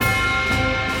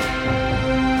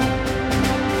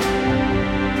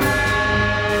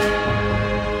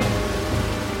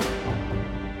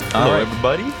Hello,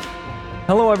 everybody.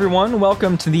 Hello, everyone.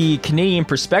 Welcome to the Canadian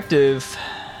Perspective,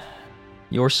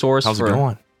 your source How's it for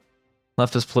going?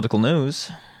 leftist political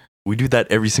news. We do that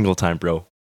every single time, bro.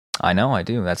 I know, I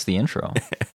do. That's the intro.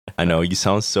 I know, you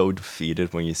sound so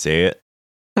defeated when you say it.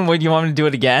 What, do you want me to do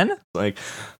it again? Like,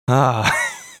 No,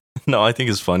 I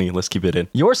think it's funny. Let's keep it in.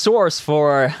 Your source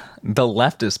for the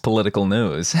leftist political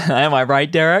news. Am I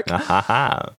right, Derek? That's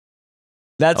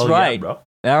right. Yeah, bro.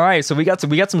 All right, so we got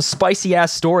some spicy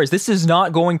ass stories. This is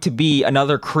not going to be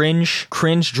another cringe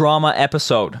drama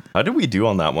episode. How did we do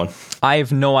on that one? I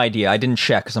have no idea. I didn't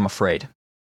check because I'm afraid.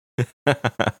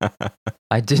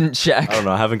 I didn't check. I don't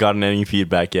know. I haven't gotten any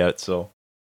feedback yet, so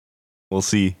we'll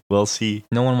see. We'll see.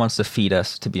 No one wants to feed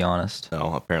us, to be honest.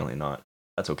 No, apparently not.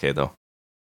 That's okay, though.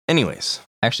 Anyways,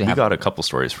 Actually, we got a couple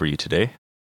stories for you today.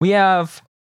 We have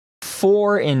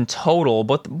 4 in total,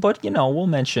 but you know, we'll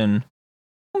mention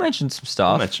some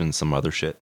stuff. We'll mention some other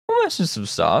shit.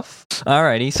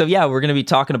 Alrighty, so yeah, we're gonna be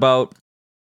talking about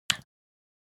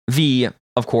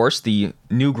of course, the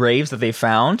new graves that they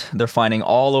found. They're finding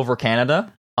all over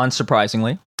Canada,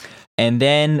 unsurprisingly. And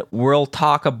then we'll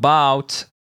talk about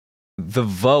the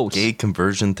vote. Gay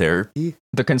conversion therapy?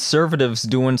 The Conservatives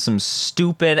doing some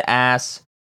stupid ass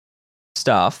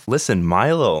stuff. Listen,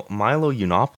 Milo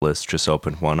Yiannopoulos just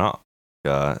opened one up.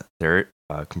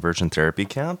 Conversion therapy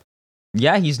camp?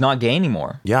 Yeah, he's not gay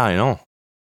anymore. Yeah, I know.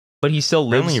 But he still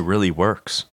lives. Apparently it really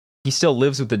works. He still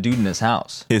lives with the dude in his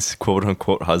house. His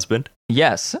quote-unquote husband?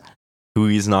 Yes. Who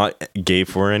he's not gay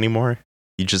for anymore.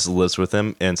 He just lives with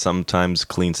him and sometimes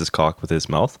cleans his cock with his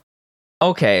mouth.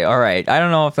 Okay, all right. I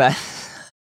don't know if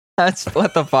that's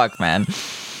what the fuck, man.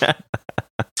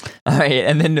 All right,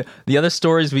 and then the other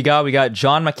stories we got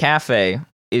John McAfee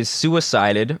is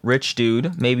suicided, rich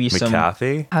dude, maybe some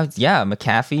McAfee?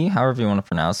 McAfee, however you want to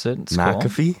pronounce it. It's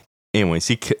McAfee? Cool. Anyways,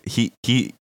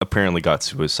 he apparently got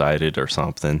suicided or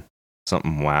something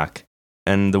whack.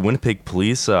 And the Winnipeg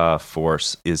police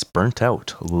force is burnt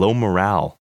out. Low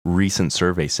morale, recent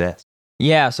survey says.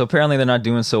 Yeah, so apparently they're not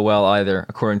doing so well either,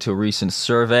 according to a recent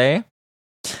survey.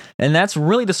 And that's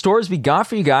really the stories we got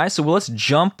for you guys. So let's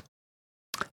jump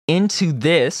into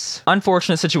this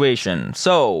unfortunate situation.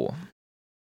 So,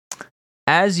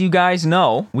 as you guys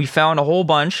know, we found a whole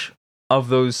bunch of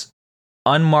those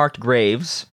unmarked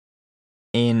graves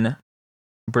in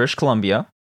British Columbia.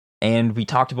 And we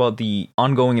talked about the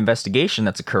ongoing investigation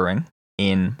that's occurring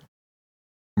in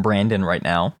Brandon right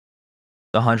now.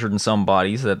 The 100 and some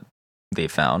bodies that they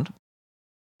found.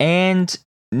 And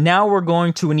now we're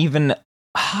going to an even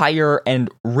higher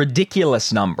and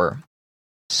ridiculous number.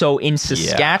 So in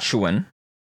Saskatchewan,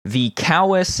 the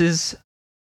Cowess's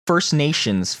First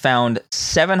Nations found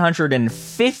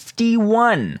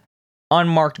 751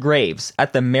 unmarked graves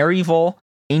at the Maryville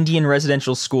Indian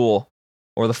Residential School,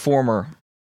 or the former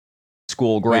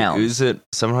school ground. Wait, is it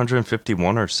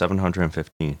 751 or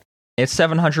 715? It's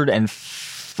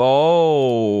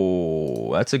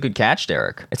 704. That's a good catch,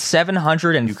 Derek. It's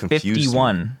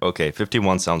 751. Okay,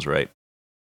 51 sounds right.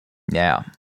 Yeah.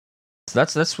 So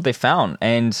that's what they found,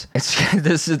 and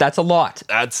that's a lot.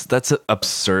 That's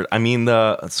absurd. I mean,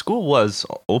 the school was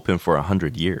open for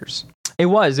 100 years. It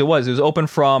was open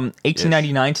from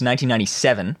 1899 to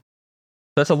 1997.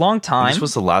 That's a long time. And this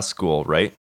was the last school,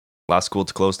 right? Last school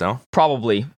to close down?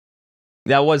 Probably.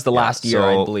 That was the last year,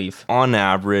 I believe. On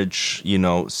average,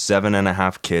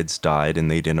 7.5 kids died and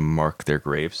they didn't mark their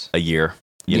graves a year.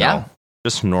 You know,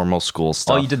 just normal school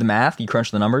stuff. Oh, you did the math? You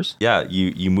crunched the numbers? Yeah,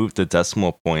 you moved the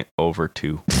decimal point over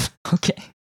 2. Okay.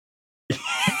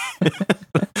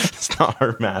 It's not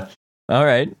hard math. All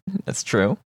right, that's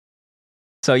true.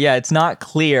 So yeah, it's not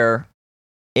clear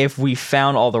if we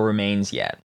found all the remains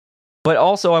yet. But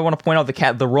also, I want to point out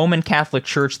the Roman Catholic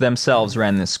Church themselves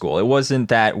ran this school. It wasn't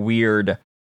that weird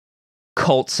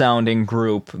cult-sounding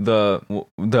group, the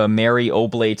Mary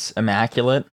Oblates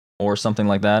Immaculate or something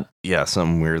like that. Yeah,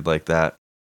 something weird like that.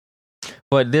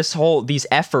 But these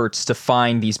efforts to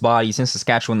find these bodies in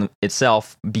Saskatchewan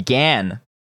itself began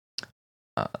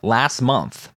last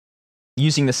month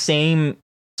using the same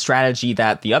strategy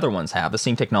that the other ones have, the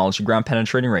same technology, ground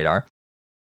penetrating radar.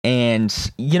 And,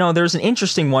 there's an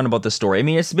interesting one about the story. I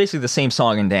mean, it's basically the same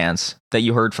song and dance that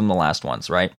you heard from the last ones,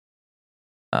 right?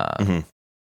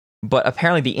 But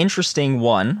apparently the interesting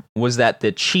one was that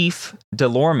the Chief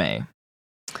Delorme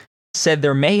said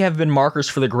there may have been markers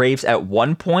for the graves at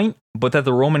one point, but that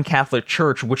the Roman Catholic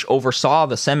Church, which oversaw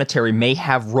the cemetery, may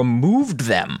have removed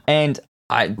them. And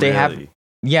they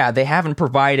haven't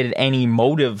provided any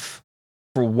motive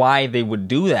for why they would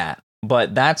do that.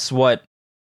 But that's what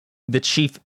the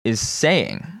chief is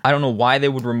saying. I don't know why they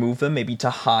would remove them, maybe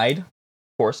to hide, of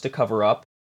course, to cover up.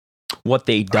 what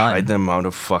they done. The amount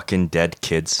of fucking dead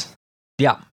kids.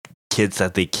 Yeah. Kids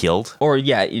that they killed. Or,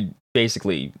 yeah,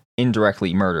 basically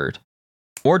indirectly murdered.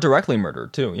 Or directly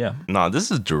murdered, too, yeah. No,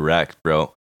 this is direct,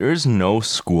 bro. There's no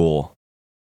school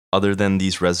other than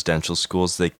these residential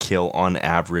schools that kill on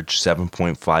average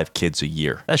 7.5 kids a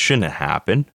year. That shouldn't have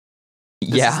happened.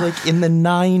 This is like in the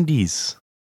 90s.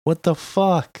 What the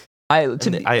fuck?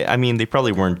 I mean, they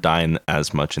probably weren't dying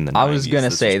as much in the 90s. I was going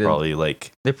to say that probably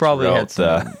like they probably had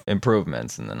some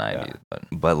improvements in the 90s. Yeah.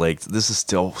 But like, this is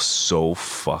still so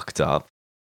fucked up.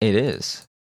 It is.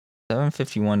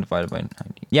 751 divided by 90.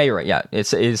 Yeah, you're right. Yeah,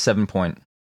 it is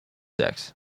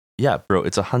 7.6. Yeah, bro,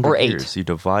 it's 100 or 8. years. You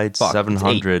divide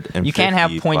 750. You can't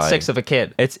have 0.6 of a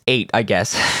kid. It's 8, I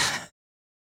guess.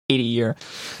 8 a year.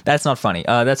 That's not funny.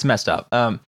 That's messed up.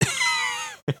 I'm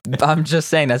just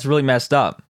saying that's really messed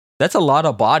up. That's a lot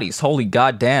of bodies. Holy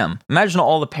goddamn. Imagine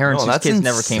all the parents whose kids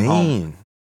never came home.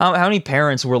 How many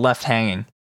parents were left hanging,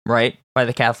 right? By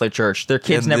the Catholic Church. Their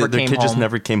kids never came home. Their kid just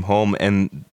never came home,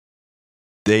 and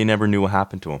they never knew what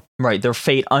happened to them. Right, their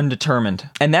fate undetermined.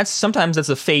 And sometimes that's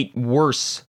a fate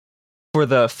worse for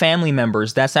the family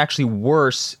members. That's actually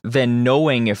worse than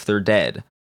knowing if they're dead.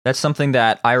 That's something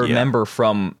that I remember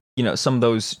from, some of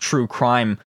those true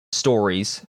crime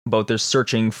stories about they're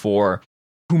searching for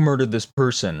who murdered this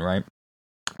person, right?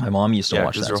 My mom used to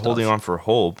watch that because stuff. they're holding on for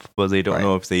hope, but they don't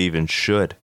know if they even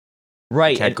should.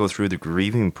 Right. They can't go through the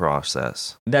grieving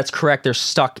process. That's correct. They're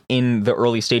stuck in the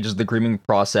early stages of the grieving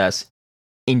process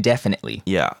indefinitely.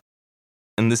 Yeah.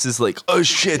 And this is like a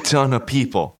shit ton of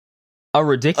people. A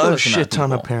ridiculous shit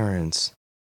ton of parents.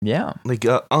 Yeah. Like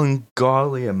an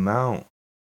ungodly amount.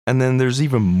 And then there's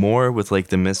even more with like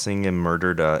the missing and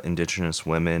murdered indigenous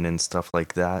women and stuff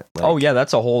like that. Like, oh yeah,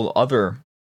 that's a whole other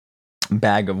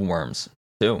bag of worms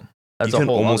too. You can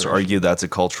almost argue that's a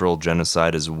cultural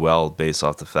genocide as well, based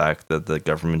off the fact that the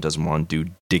government doesn't want to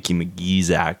do Dickie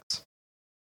McGee's act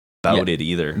about it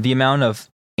either. The amount of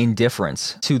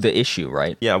indifference to the issue,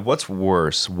 right? Yeah, what's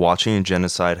worse, watching a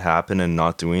genocide happen and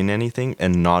not doing anything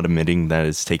and not admitting that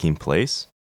it's taking place,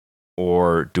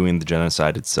 or doing the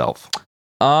genocide itself?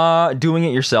 Doing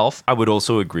it yourself. I would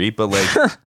also agree, but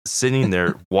like sitting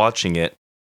there watching it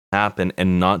happen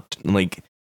and not like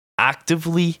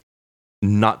actively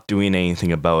not doing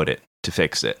anything about it to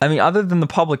fix it. I mean, other than the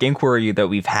public inquiry that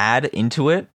we've had into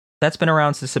it, that's been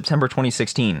around since September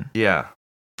 2016. Yeah.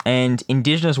 And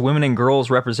Indigenous women and girls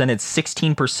represented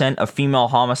 16% of female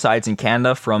homicides in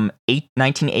Canada from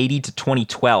 1980 to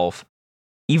 2012,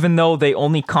 even though they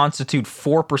only constitute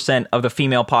 4% of the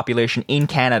female population in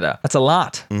Canada. That's a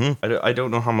lot. Mm-hmm. I don't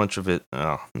know how much of it...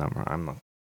 Oh, no, I'm not...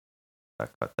 I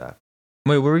cut that.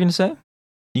 Wait, what were we going to say?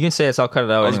 You can say it, so I'll cut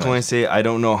it out. I was going to say, I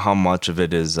don't know how much of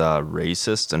it is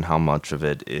racist and how much of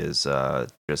it is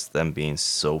just them being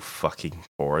so fucking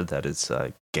poor that it's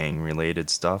gang-related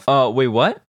stuff. Wait,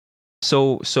 what?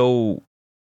 So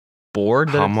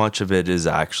bored? How much of it is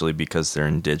actually because they're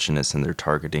Indigenous and they're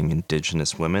targeting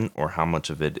Indigenous women, or how much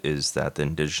of it is that the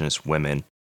Indigenous women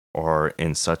are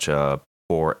in such a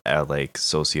poor, like,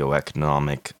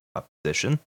 socioeconomic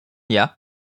position? Yeah.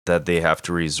 That they have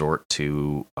to resort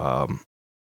to...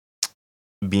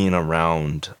 being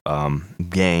around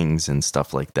gangs and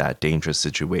stuff like that, dangerous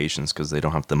situations, because they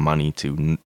don't have the money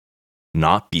to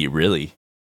not be, really.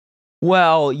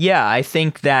 Well, yeah, I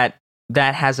think that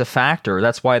has a factor.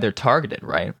 That's why they're targeted,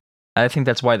 right? I think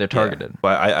that's why they're targeted. Yeah,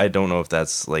 but I don't know if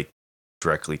that's like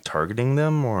directly targeting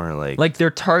them or like... Like they're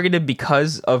targeted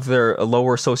because of their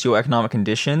lower socioeconomic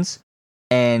conditions,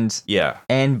 and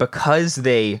because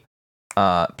they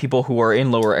people who are in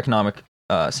lower economic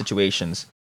situations,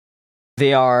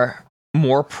 they are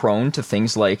more prone to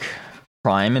things like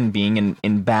crime and being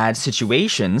in bad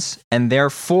situations, and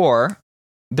therefore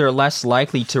they're less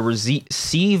likely to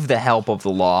receive the help of the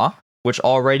law, which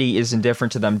already is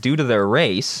indifferent to them due to their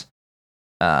race.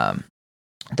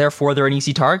 Therefore, they're an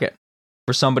easy target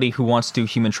for somebody who wants to do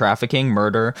human trafficking,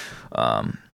 murder,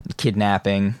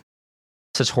 kidnapping,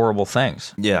 such horrible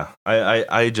things. Yeah,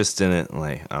 I just didn't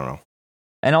like, I don't know.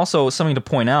 And also something to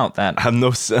point out that I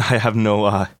have no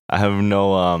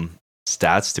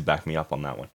stats to back me up on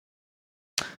that one.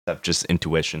 Except just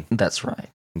intuition. That's right.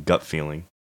 Gut feeling.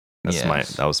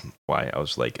 That was why I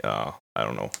was like, I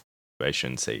don't know. I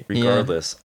shouldn't say.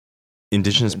 Regardless,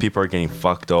 Indigenous people are getting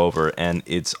fucked over, and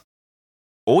it's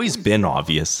always been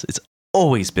obvious. It's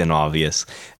always been obvious.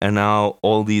 And now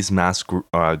all these mass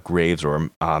graves or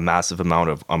a massive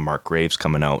amount of unmarked graves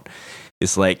coming out.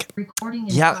 It's like,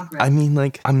 I mean,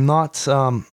 like, I'm not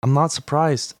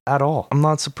surprised at all. I'm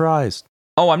not surprised.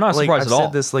 Oh, I'm not surprised at all. I've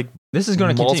said this this is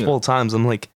going to multiple times. I'm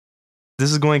like,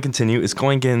 this is going to continue. It's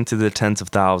going to get into the tens of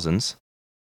thousands.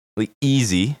 Like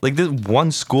easy. Like this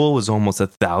one school was almost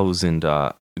 1,000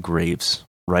 graves,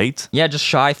 right? Yeah, just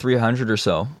shy 300 or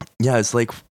so. Yeah, it's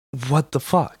like, what the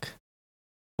fuck?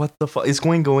 What the fuck? It's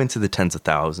going to go into the tens of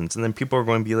thousands, and then people are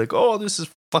going to be like, oh, this is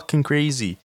fucking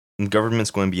crazy. And the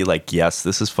government's going to be like, yes,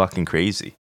 this is fucking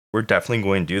crazy. We're definitely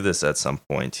going to do this at some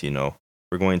point,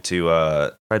 We're going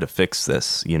to try to fix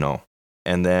this,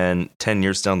 And then 10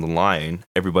 years down the line,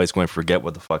 everybody's going to forget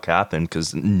what the fuck happened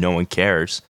because no one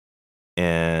cares.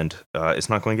 And it's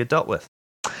not going to get dealt with.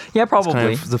 Yeah, probably. That's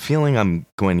kind of the feeling I'm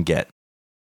going to get.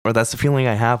 Or that's the feeling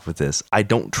I have with this. I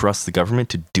don't trust the government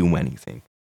to do anything.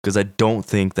 Because I don't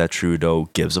think that Trudeau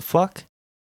gives a fuck.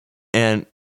 And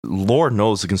Lord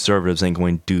knows the Conservatives ain't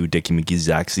going to do Dickie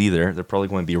McGee's either. They're probably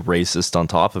going to be racist on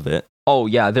top of it. Oh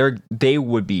yeah, they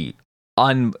would be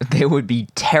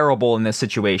terrible in this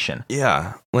situation.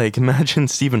 Yeah, like imagine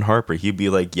Stephen Harper. He'd be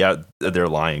like, "Yeah, they're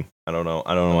lying. I don't know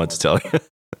what to tell you."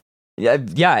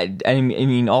 Yeah. I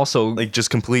mean, also like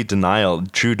just complete denial.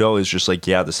 Trudeau is just like,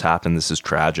 "Yeah, this happened. This is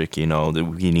tragic.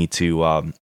 That we need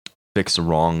to fix the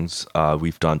wrongs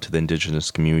we've done to the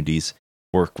Indigenous communities.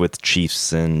 Work with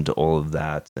chiefs and all of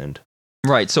that and."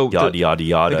 Right, so yada yada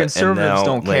yada. The Conservatives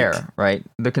don't care, like, right?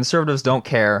 The Conservatives don't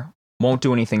care, won't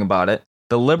do anything about it.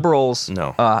 The Liberals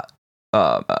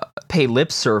pay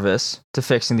lip service to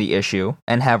fixing the issue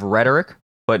and have rhetoric,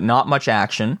 but not much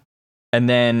action. And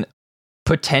then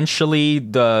potentially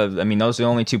those are the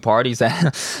only two parties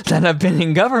that have been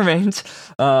in government.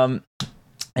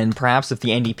 And perhaps if the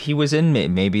NDP was in,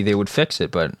 maybe they would fix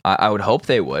it, but I would hope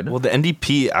they would. Well, the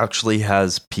NDP actually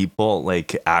has people like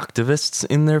activists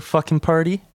in their fucking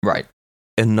party. Right.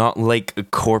 And not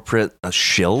like corporate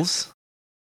shills.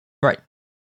 Right.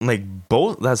 Like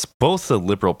that's both the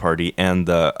Liberal Party and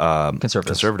the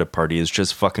Conservative Party is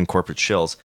just fucking corporate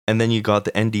shills. And then you got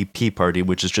the NDP party,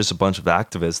 which is just a bunch of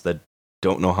activists that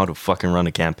don't know how to fucking run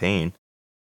a campaign.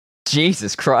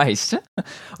 Jesus Christ.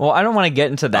 Well, I don't want to get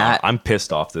into that. I'm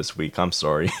pissed off this week. I'm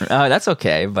sorry. That's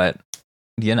okay, but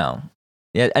Yeah,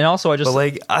 and also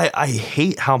I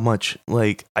hate how much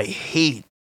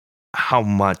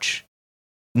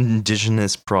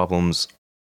Indigenous problems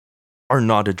are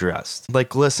not addressed.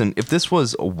 Like, listen, if this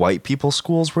was white people's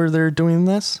schools where they're doing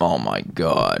this, oh my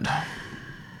god.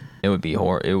 It would be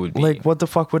horrible. It would be like, what the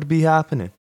fuck would be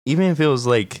happening? Even if it was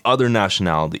like other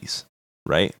nationalities,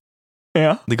 right?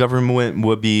 Yeah. The government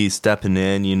would be stepping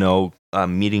in,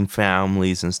 meeting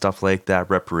families and stuff like that,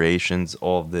 reparations,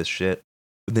 all of this shit.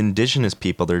 With Indigenous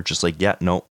people, they're just like, yeah,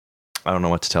 no, I don't know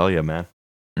what to tell you, man.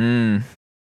 I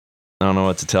don't know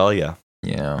what to tell you.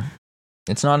 Yeah.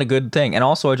 It's not a good thing. And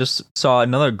also, I just saw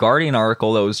another Guardian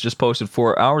article that was just posted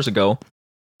 4 hours ago.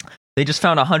 They just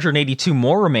found 182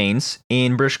 more remains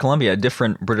in British Columbia, a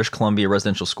different British Columbia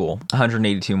residential school.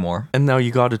 182 more. And now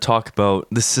you got to talk about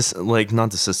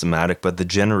not the systematic, but the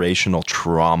generational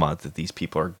trauma that these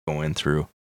people are going through.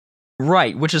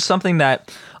 Right, which is something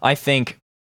that I think,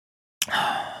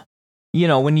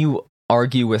 when you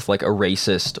argue with like a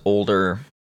racist older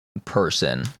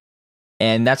person,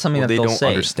 and that's something that they'll say. They don't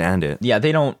understand it. Yeah,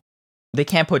 they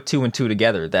can't put two and two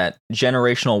together, that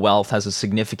generational wealth has a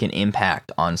significant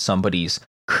impact on somebody's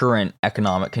current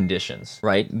economic conditions,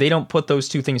 right? They don't put those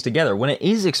two things together when it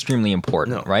is extremely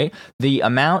important, right? The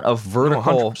amount of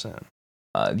vertical, 100%.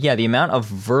 The amount of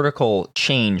vertical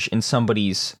change in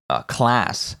somebody's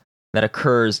class that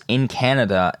occurs in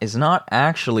Canada is not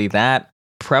actually that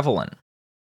prevalent,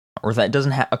 or that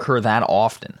doesn't occur that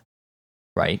often,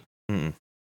 right? Mm.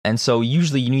 And so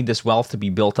usually you need this wealth to be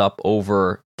built up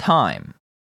over time.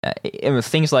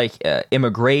 Things like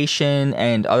immigration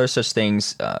and other such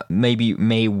things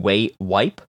may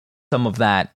wipe some of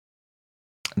that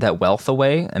wealth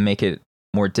away and make it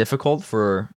more difficult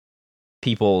for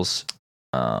people's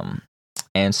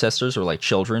ancestors or like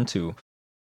children to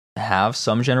have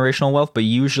some generational wealth. But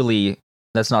usually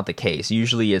that's not the case.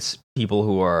 Usually it's people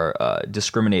who are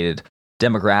discriminated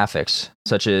demographics,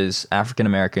 such as African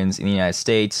Americans in the United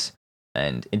States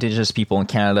and Indigenous people in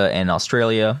Canada and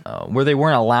Australia, where they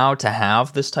weren't allowed to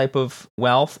have this type of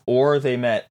wealth, or they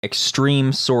met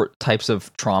extreme types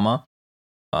of trauma.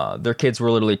 Their kids were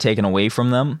literally taken away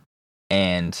from them,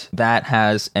 and that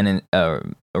has a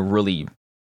really,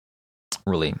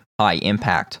 really high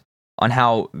impact on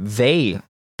how they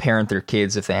parent their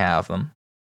kids if they have them,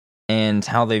 and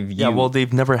how they view. Yeah, well,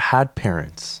 they've never had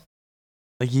parents.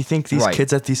 Like, you think these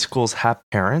kids at these schools have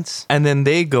parents? And then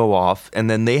they go off, and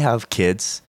then they have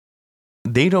kids.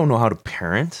 They don't know how to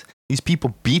parent. These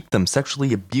people beat them,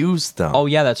 sexually abused them. Oh,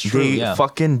 yeah, that's true. They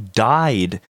fucking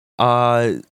died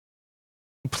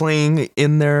playing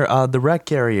in their the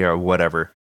rec area or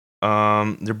whatever.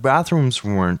 their bathrooms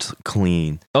weren't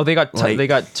clean. Oh, they got Like- they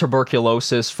got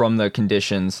tuberculosis from the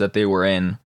conditions that they were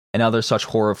in, and other such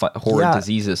horrid Yeah.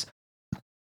 diseases.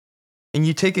 And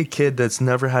you take a kid that's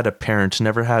never had a parent,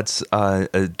 never had an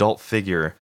adult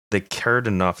figure that cared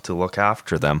enough to look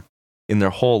after them in their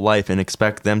whole life, and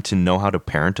expect them to know how to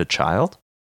parent a child.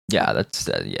 Yeah,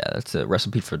 that's a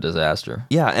recipe for disaster.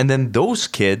 Yeah, and then those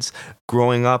kids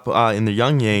growing up in their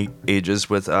young ages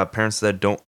with parents that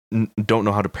don't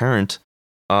know how to parent.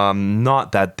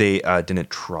 Not that they didn't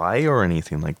try or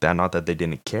anything like that. Not that they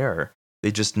didn't care.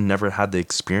 They just never had the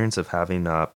experience of having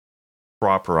a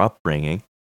proper upbringing.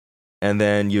 And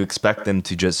then you expect them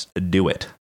to just do it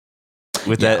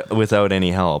without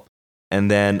any help. And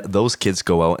then those kids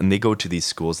go out and they go to these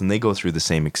schools and they go through the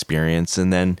same experience.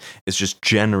 And then it's just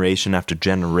generation after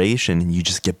generation, and you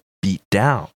just get beat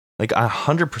down. Like, I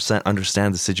 100%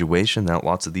 understand the situation that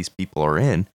lots of these people are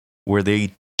in, where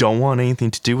they don't want anything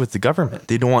to do with the government.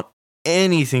 They don't want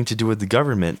anything to do with the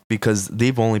government because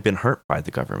they've only been hurt by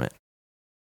the government.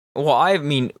 Well, I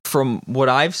mean, from what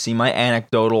I've seen, my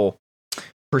anecdotal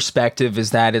perspective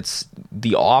is that it's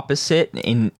the opposite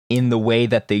in the way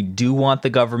that they do want the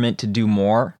government to do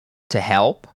more to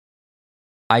help.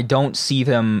 I don't see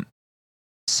them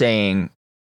saying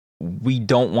we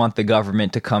don't want the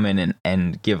government to come in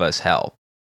and give us help,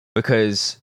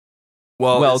 because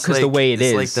It's because the way it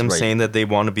it's is, like them right. saying that they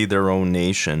want to be their own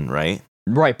nation, right?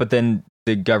 Right, but then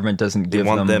the government doesn't They give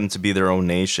want them to be their own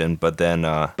nation, but then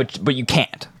but you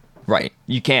can't. Right.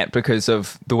 You can't because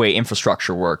of the way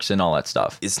infrastructure works and all that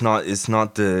stuff. it's not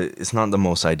the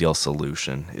most ideal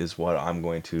solution, is what I'm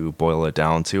going to boil it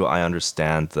down to. I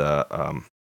understand the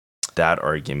that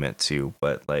argument too,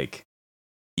 but like,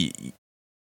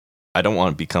 I don't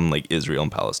want to become like Israel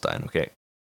and Palestine, okay?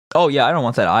 Oh yeah, I don't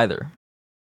want that either.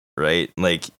 Right?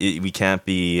 Like, we can't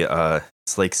be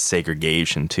it's like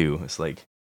segregation too. It's like,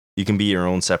 you can be your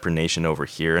own separate nation over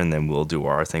here, and then we'll do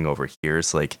our thing over here.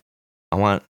 It's like, I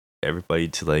want everybody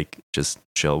to like just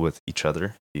chill with each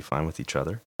other, be fine with each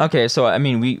other. Okay, so I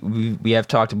mean, we have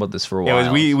talked about this for a while.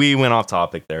 Anyways, we went off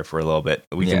topic there for a little bit.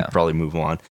 We Yeah. can probably move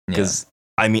on, because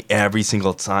I mean, every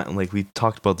single time, like, we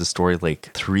talked about the story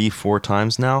like 3-4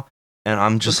 times now, and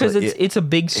I'm just because like, it's a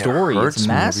big story. It hurts It's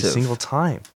me massive. every single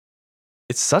time.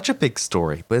 It's such a big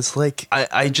story, but it's like,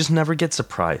 I just never get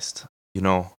surprised. You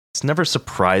know, it's never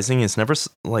surprising. It's never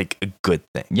like a good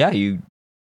thing. Yeah, you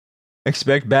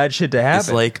expect bad shit to happen.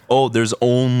 It's like, oh, there's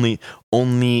only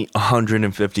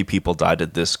 150 people died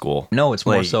at this school. No, it's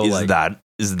more Like, so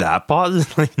is that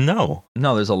positive? Like, no.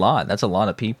 No, there's a lot. That's a lot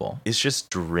of people. It's just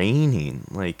draining.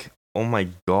 Like, oh my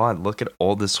God, look at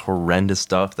all this horrendous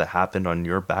stuff that happened on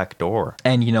your back door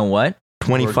And you know what?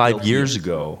 25 years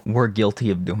ago. We're guilty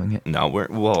of doing it. No,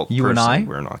 You and I?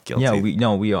 we're not guilty.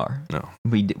 Yeah, we are. No.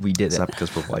 We did It's it. not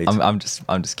because we're white. I'm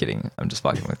just kidding. I'm just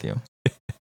fucking with you.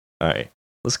 All right.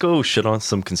 Let's go shit on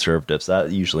some conservatives.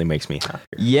 That usually makes me happier.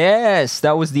 Yes,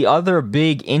 that was the other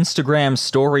big Instagram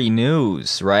story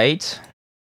news, right?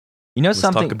 You know Let's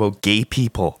something. talk about gay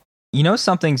people. You know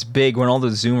something's big when all the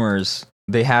Zoomers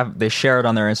they share it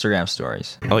on their Instagram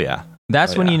stories. Oh, yeah.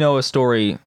 That's Oh, when yeah. you know a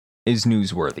story is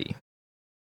newsworthy.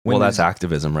 When Well, that's there's-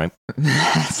 activism, right?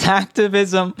 that's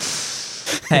activism.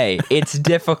 Hey, it's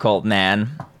difficult, man.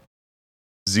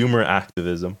 Zoomer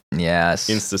activism. Yes,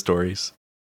 Insta stories.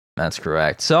 that's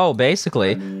correct. So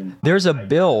basically, there's a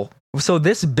bill. So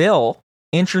this bill,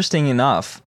 interesting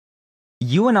enough,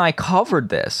 you and I covered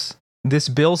this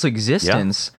bill's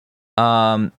existence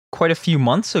quite a few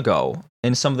months ago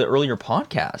in some of the earlier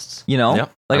podcasts, you know?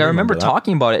 Yep, Like, I remember that.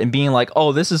 talking about it and being like,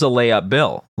 oh, this is a layup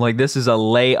bill. Like, this is a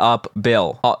layup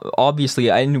bill. Obviously,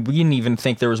 we didn't even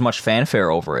think there was much fanfare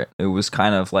over it. It was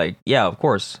kind of like, yeah, of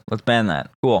course, let's ban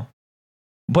that. Cool.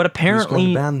 But Who's going apparently,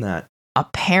 to ban that?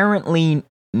 apparently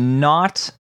not.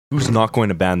 Who's not going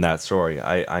to ban that? Sorry,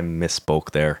 I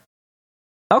misspoke there.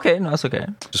 Okay, no, it's okay.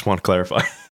 Just want to clarify.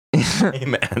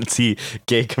 I'm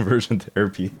anti-gay conversion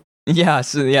therapy. Yeah,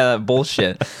 so yeah, that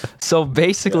bullshit. So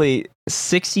basically,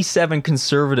 67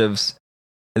 conservatives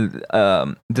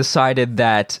decided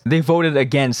that they voted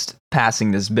against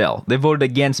passing this bill. They voted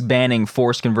against banning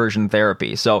forced conversion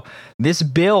therapy. So this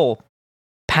bill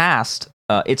passed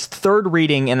its third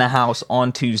reading in the House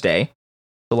on Tuesday,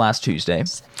 the last Tuesday.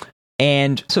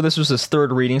 And so this was its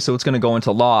third reading, so it's going to go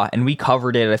into law. And we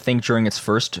covered it, I think, during its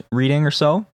first reading or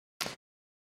so.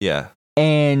 Yeah.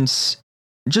 And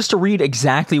just to read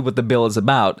exactly what the bill is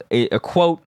about, a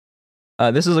quote,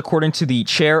 this is according to the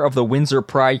chair of the Windsor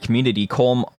Pride Community,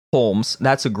 Colm Holmes.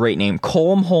 That's a great name.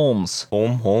 Colm Holmes.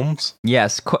 Holmes?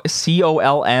 Yes,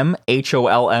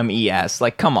 COLMHOLMES.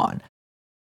 Like, come on.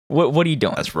 What are you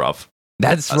doing? That's rough.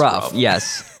 That's rough.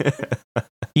 Yes.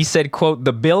 He said, quote,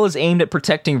 "The bill is aimed at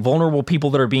protecting vulnerable people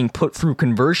that are being put through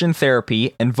conversion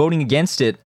therapy, and voting against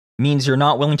it means you're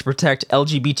not willing to protect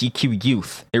LGBTQ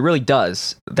youth. It really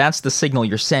does. That's the signal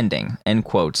you're sending," end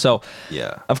quote. So,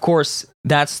 Yeah. of course,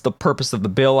 that's the purpose of the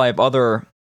bill. I have other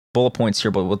bullet points here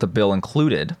about what the bill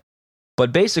included.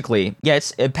 But basically,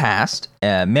 yes, it passed.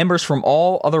 Members from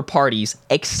all other parties,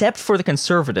 except for the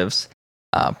Conservatives,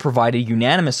 provided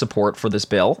unanimous support for this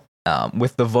bill,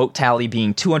 with the vote tally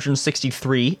being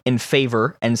 263 in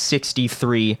favor and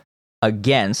 63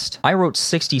 against. I wrote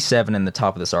 67 in the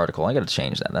top of this article. I gotta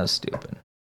change that. That's stupid.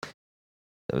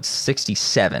 So it's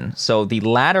 67. So the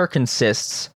latter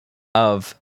consists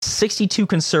of 62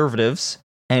 Conservatives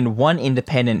and 1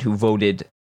 independent who voted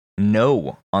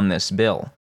no on this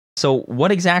bill. So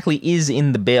what exactly is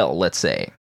in the bill, let's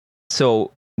say?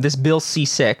 So this bill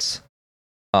C6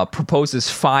 proposes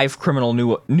 5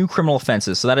 new criminal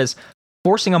offenses. So that is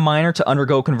forcing a minor to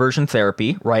undergo conversion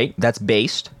therapy, right? That's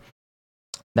based.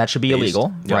 That should be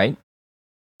illegal, yep. right?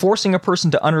 Forcing a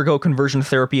person to undergo conversion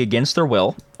therapy against their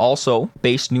will, also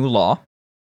based new law.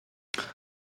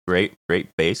 Great,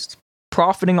 based.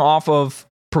 Profiting off of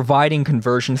providing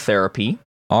conversion therapy.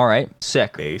 All right,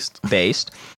 sick.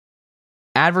 Based.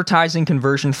 Advertising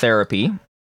conversion therapy,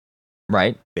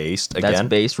 right? Based again. That's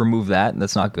based. Remove that.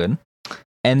 That's not good.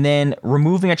 And then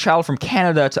removing a child from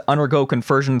Canada to undergo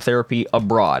conversion therapy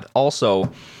abroad. Also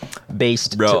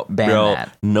based to ban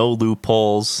that. No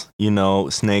loopholes,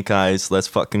 snake eyes, let's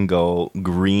fucking go.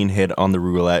 Green hit on the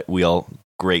roulette wheel.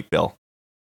 Great bill.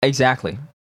 Exactly.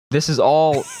 This is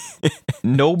all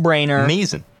no-brainer.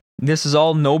 Amazing. This is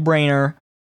all no-brainer.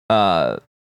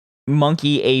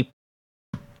 Monkey, ape,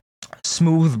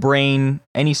 smooth brain.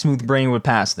 Any smooth brain would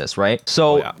pass this, right?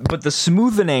 So, But the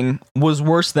smoothening was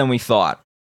worse than we thought.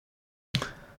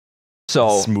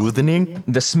 So the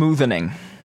smoothening,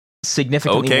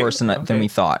 significantly worse than we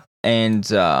thought. And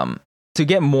to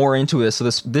get more into this, so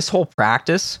this whole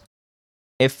practice,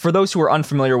 if for those who are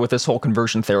unfamiliar with this whole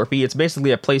conversion therapy, it's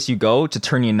basically a place you go to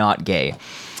turn you not gay.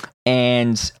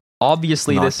 And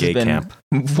obviously this has been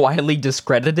widely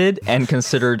discredited and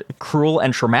considered cruel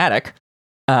and traumatic.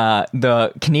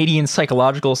 The Canadian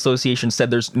Psychological Association said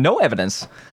there's no evidence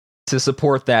to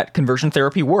support that conversion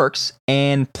therapy works,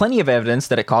 and plenty of evidence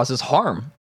that it causes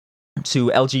harm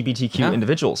to LGBTQ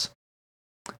individuals.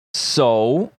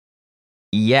 So,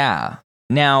 yeah.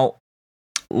 Now,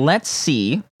 let's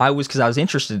see. Because I was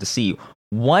interested to see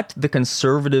what the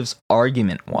Conservatives'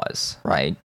 argument was,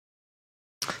 right?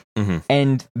 Mm-hmm.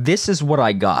 And this is what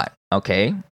I got,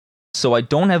 okay? So I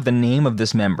don't have the name of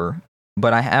this member,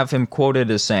 but I have him quoted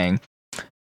as saying,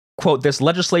 quote, "This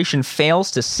legislation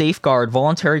fails to safeguard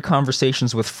voluntary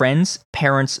conversations with friends,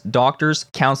 parents, doctors,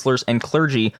 counselors, and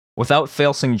clergy without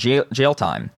facing jail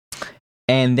time."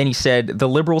 And then he said, "The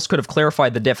Liberals could have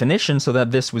clarified the definition so that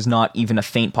this was not even a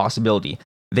faint possibility.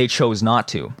 They chose not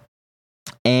to."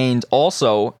 And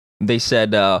also, they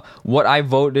said, "What I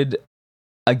voted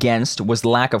against was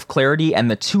lack of clarity and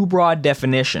the too broad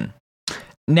definition."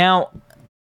 Now,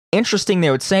 interesting they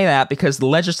would say that because the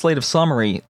legislative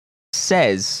summary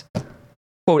says,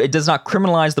 quote, "It does not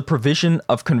criminalize the provision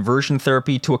of conversion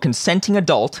therapy to a consenting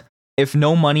adult if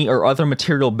no money or other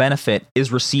material benefit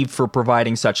is received for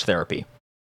providing such therapy."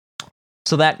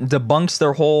 So that debunks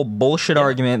their whole bullshit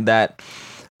argument that,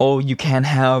 you can't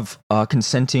have a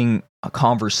consenting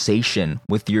conversation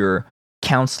with your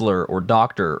counselor or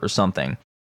doctor or something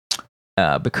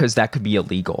because that could be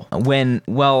illegal. Doesn't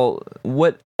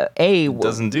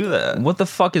do that. What the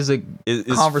fuck is a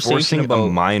conversation forcing about?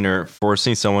 A minor,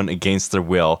 forcing someone against their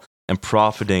will and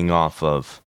profiting off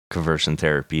of conversion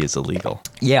therapy is illegal.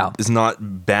 Yeah. It's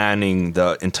not banning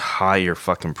the entire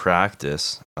fucking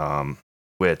practice,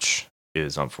 which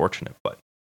is unfortunate, but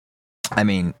I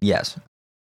mean, yes.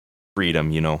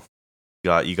 Freedom, you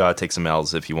gotta take some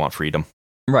L's if you want freedom.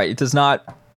 Right. It does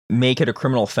not make it a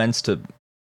criminal offense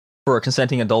for a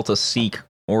consenting adult to seek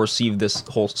or receive this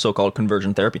whole so-called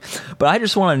conversion therapy. But I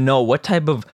just want to know what type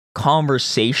of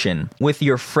conversation with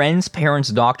your friends, parents,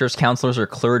 doctors, counselors, or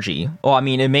clergy. Oh, I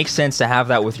mean, it makes sense to have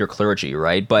that with your clergy,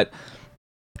 right? But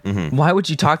why would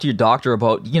you talk to your doctor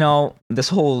about, this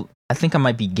whole, I think I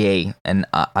might be gay and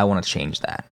I want to change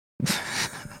that?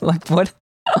 Like, what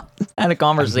kind of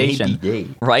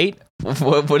conversation? Right?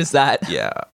 What is that?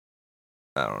 Yeah.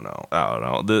 I don't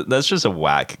know. That's just a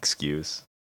whack excuse.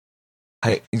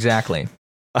 Exactly.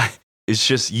 It's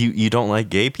just you don't like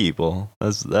gay people.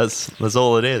 That's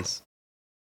all it is.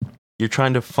 You're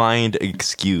trying to find an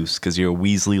excuse because you're a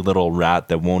Weasley little rat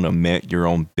that won't admit your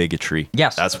own bigotry.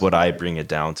 Yes, that's what I bring it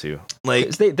down to. Like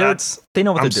they know what they're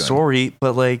doing. I'm sorry,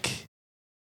 but like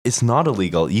it's not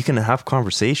illegal. You can have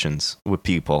conversations with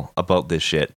people about this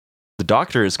shit. The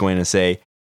doctor is going to say,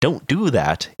 don't do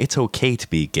that. It's okay to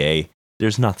be gay.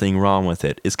 There's nothing wrong with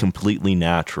it. It's completely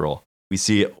natural. We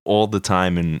see it all the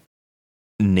time in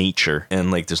nature,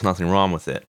 and like there's nothing wrong with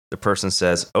it. The person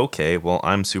says, okay, well,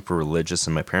 I'm super religious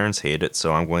and my parents hate it,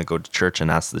 so I'm going to go to church and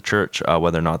ask the church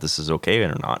whether or not this is okay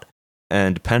or not.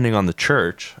 And depending on the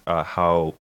church,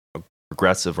 how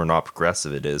progressive or not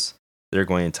progressive it is, they're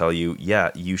going to tell you,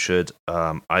 yeah, you should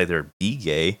either be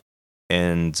gay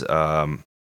and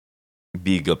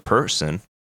be a good person,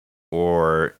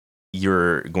 or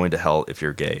you're going to hell if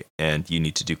you're gay and you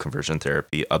need to do conversion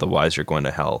therapy. Otherwise, you're going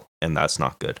to hell, and that's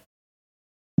not good.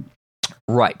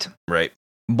 Right. Right.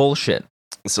 Bullshit.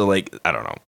 So, like, I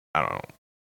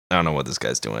don't know what this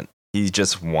guy's doing. He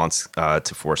just wants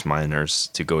to force minors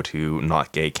to go to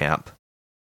not gay camp.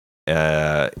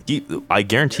 I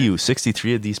guarantee you,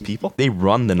 63 of these people, they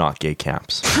run the not gay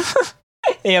camps.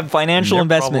 They have financial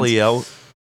investments. Probably out.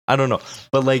 I don't know,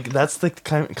 but like that's the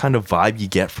kind of vibe you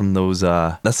get from those.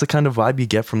 That's the kind of vibe you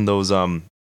get from those.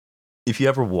 If you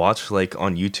ever watch like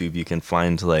on YouTube, you can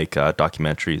find like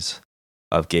documentaries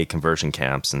of gay conversion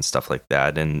camps and stuff like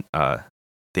that, and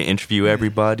they interview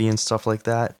everybody and stuff like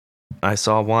that. I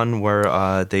saw one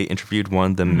where they interviewed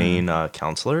one of the main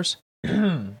counselors,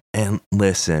 and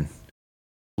listen,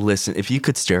 if you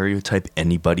could stereotype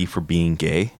anybody for being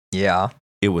gay, yeah,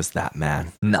 it was that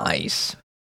man. Nice.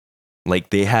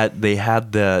 Like they had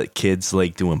the kids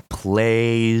like doing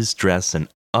plays, dressing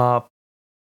up,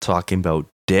 talking about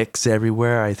dicks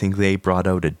everywhere. I think they brought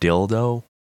out a dildo.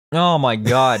 Oh my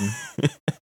god.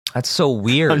 That's so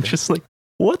weird. I'm just like,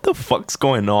 what the fuck's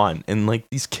going on? And like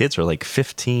these kids are like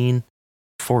 15,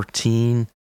 14,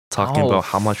 talking about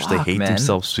how much they hate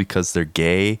themselves because they're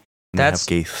gay and they have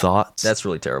gay thoughts. That's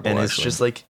really terrible. And it's just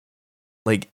like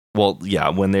well, yeah,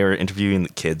 when they were interviewing the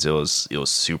kids, it was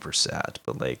super sad.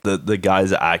 But like the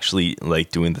guys actually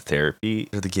like doing the therapy,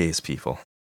 they're the gayest people.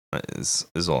 Is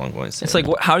all I'm going to say. It's like,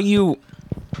 how do you?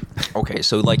 Okay,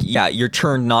 so like, yeah, you're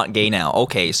turned not gay now.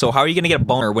 Okay, so how are you gonna get a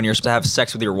boner when you're supposed to have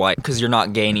sex with your wife because you're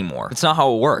not gay anymore? It's not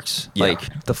how it works. Yeah.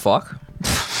 Like the fuck.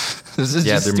 This is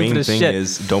just their main thing shit.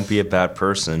 is don't be a bad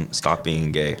person. Stop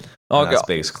being gay. Oh, that's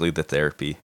basically the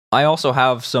therapy. I also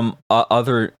have some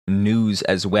other news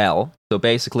as well. So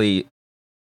basically,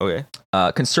 okay,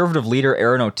 conservative leader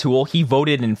Aaron O'Toole, he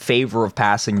voted in favor of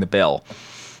passing the bill.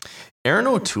 Aaron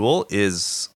O'Toole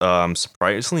is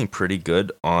surprisingly pretty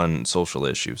good on social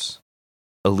issues,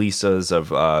 at least as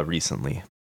of recently.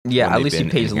 Yeah, at least he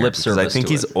pays lip service. I think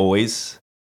he's always,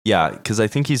 because I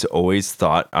think he's always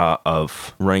thought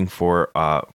of running for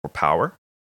power.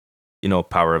 You know,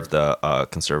 power of the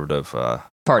conservative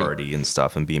party and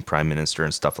stuff, and being prime minister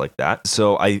and stuff like that.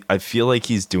 So I feel like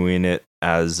he's doing it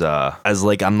as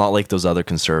like, I'm not like those other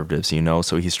conservatives, you know.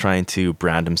 So he's trying to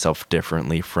brand himself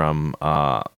differently from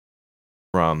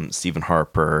Stephen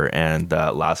Harper and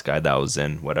the last guy that was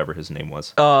in, whatever his name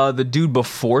was. The dude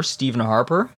before Stephen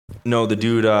Harper? No, the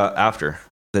dude after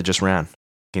that just ran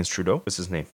against Trudeau. What's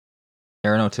his name?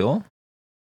 Aaron O'Toole?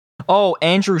 Oh,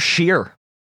 Andrew Scheer.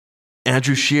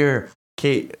 Andrew Scheer.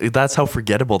 Okay, that's how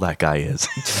forgettable that guy is.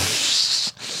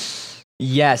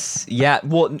 Yes. Yeah.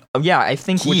 Well, yeah, I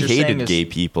think he hated gay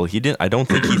people. He didn't. I don't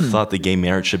think he thought the gay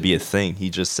marriage should be a thing. He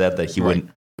just said that he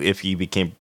wouldn't, if he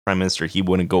became prime minister, he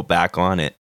wouldn't go back on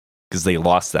it because they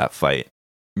lost that fight.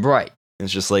 Right.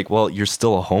 It's just like, well, you're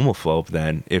still a homophobe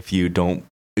then if you don't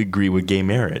agree with gay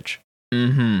marriage.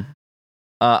 Mm-hmm.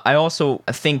 I also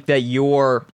think that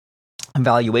your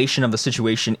evaluation of the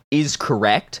situation is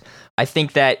correct. I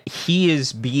think that he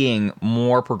is being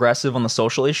more progressive on the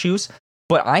social issues,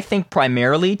 but I think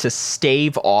primarily to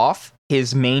stave off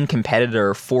his main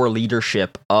competitor for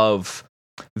leadership of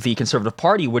the Conservative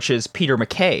Party, which is Peter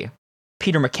MacKay.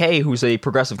 Peter MacKay, who's a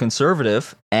progressive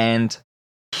conservative, and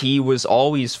he was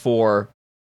always for,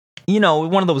 you know,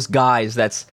 one of those guys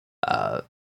that's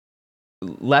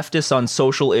leftist on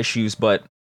social issues, but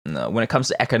when it comes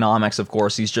to economics, of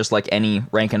course, he's just like any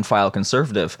rank and file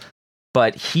conservative.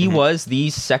 But he was the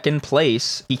second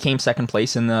place. He came second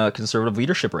place in the conservative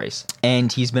leadership race.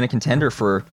 And he's been a contender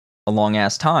for a long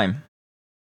ass time.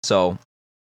 So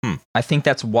I think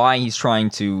that's why he's trying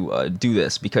to do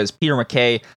this, because Peter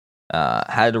MacKay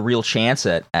had a real chance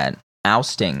at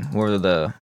ousting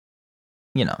Andrew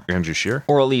Scheer,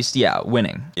 or at least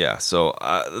winning. Yeah, so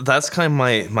that's kind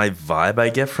of my vibe I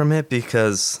get from it,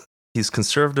 because he's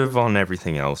conservative on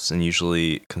everything else, and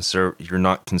usually you're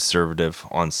not conservative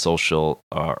on social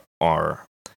or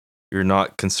you're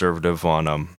not conservative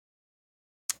on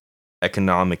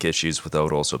economic issues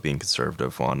without also being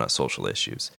conservative on social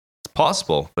issues. It's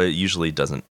possible, but it usually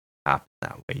doesn't happen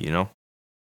that way, you know?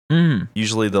 Mm.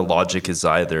 Usually the logic is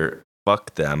either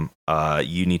fuck them,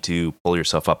 you need to pull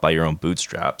yourself up by your own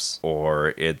bootstraps,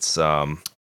 or it's can't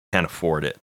afford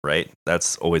it, right?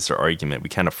 That's always their argument. We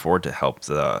can't afford to help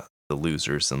the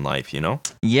losers in life, you know?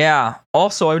 Yeah.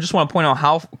 Also, I just want to point out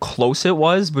how close it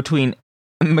was between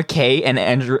McKay and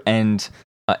Andrew and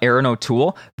Aaron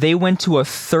O'Toole. They went to a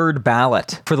third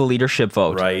ballot for the leadership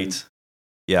vote. Right.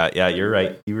 Yeah, you're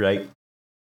right. You're right.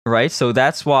 Right? So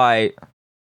that's why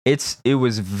it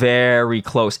was very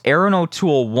close. Aaron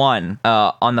O'Toole won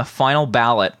on the final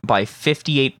ballot by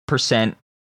 58%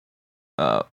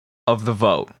 of the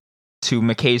vote to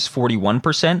McKay's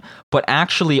 41%. But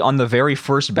actually, on the very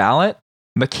first ballot,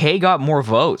 McKay got more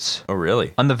votes. Oh,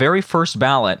 really? On the very first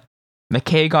ballot,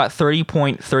 McKay got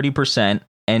 30.30%,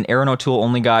 and Aaron O'Toole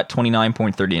only got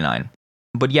 29.39%.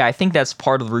 But yeah, I think that's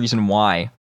part of the reason why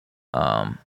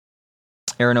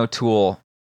Aaron O'Toole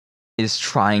is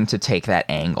trying to take that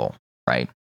angle, right?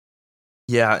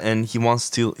 Yeah, and he wants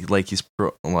to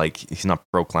he's not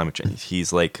pro climate change.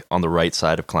 He's like on the right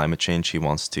side of climate change. He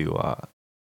wants to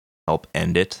help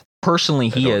end it. Personally,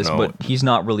 he is, but he's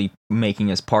not really making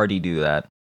his party do that.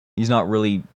 He's not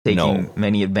really taking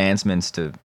many advancements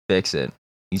to fix it.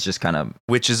 He's just kind of...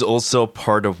 Which is also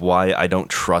part of why I don't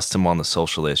trust him on the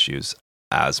social issues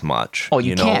as much. Oh,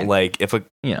 you can't. Like, if a...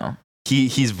 You know.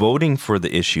 He's voting for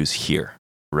the issues here,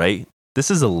 right?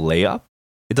 This is a layup.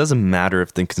 It doesn't matter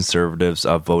if the conservatives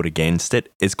vote against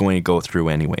it. It's going to go through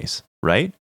anyways,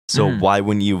 right? So why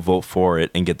wouldn't you vote for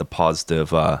it and get the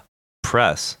positive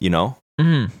press, you know?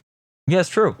 Mm-hmm. Yeah, it's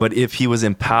true. But if he was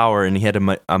in power and he had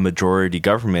a majority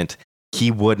government,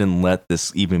 he wouldn't let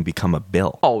this even become a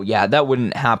bill. Oh, yeah, that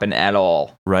wouldn't happen at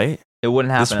all. Right? It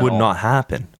wouldn't happen This would not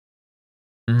happen.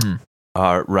 Mm-hmm.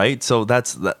 Right? So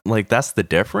that's the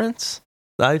difference.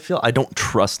 I feel I don't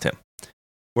trust him.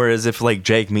 Whereas if like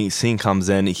Jake Meeting comes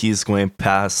in, he's going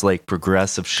past like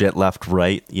progressive shit left,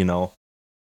 right, you know,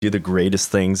 do the greatest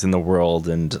things in the world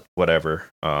and whatever.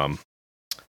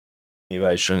 Maybe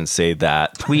I shouldn't say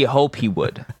that. We hope he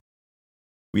would.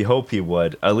 We hope he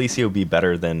would. At least he would be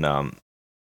better than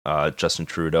Justin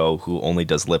Trudeau, who only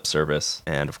does lip service.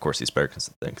 And of course, he's better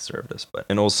than conservatives.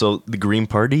 And also, the Green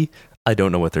Party, I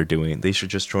don't know what they're doing. They should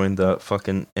just join the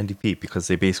fucking NDP because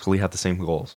they basically have the same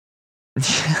goals.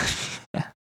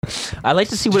 I'd like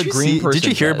to see what a green person Did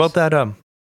you hear about that?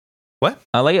 What?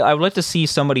 I would like to see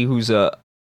somebody who's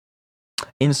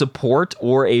in support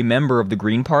or a member of the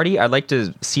Green Party. I'd like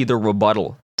to see their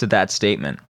rebuttal to that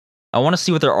statement. I want to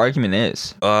see what their argument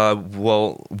is.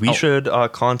 Well, we should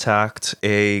contact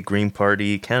a Green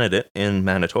Party candidate in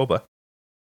Manitoba.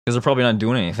 Because they're probably not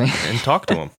doing anything. And talk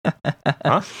to him.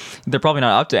 Huh? They're probably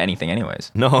not up to anything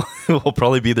anyways. No, it will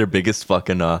probably be their biggest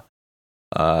fucking, I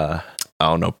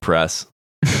don't know, press.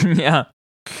 Yeah.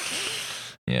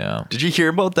 Yeah. Did you hear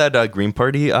about that Green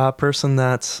Party person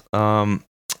that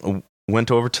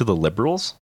went over to the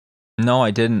Liberals? No,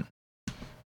 I didn't.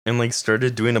 And like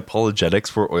started doing apologetics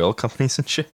for oil companies and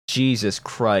shit? Jesus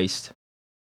Christ.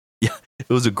 Yeah, it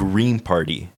was a Green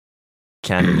Party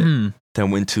candidate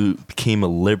that became a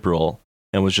liberal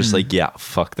and was just like, yeah,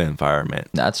 fuck the environment.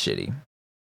 That's shitty.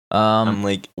 I'm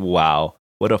like, wow,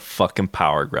 what a fucking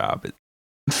power grab.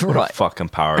 What a fucking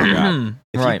power grab.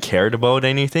 If you cared about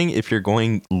anything, if you're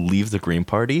going to leave the Green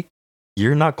Party,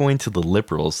 you're not going to the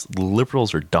Liberals. The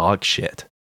Liberals are dog shit,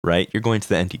 right? You're going to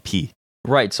the NDP.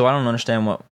 Right, so I don't understand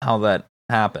how that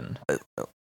happened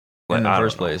in the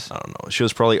first place. I don't know. She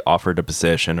was probably offered a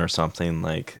position or something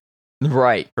like...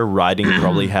 Right. Her riding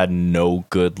probably had no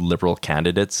good liberal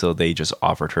candidates, so they just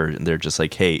offered her, and they're just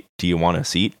like, hey, do you want a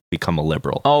seat? Become a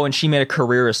liberal. Oh, and she made a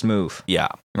careerist move. Yeah.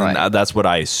 Right. And that's what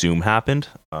I assume happened.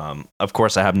 Of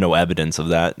course, I have no evidence of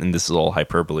that, and this is all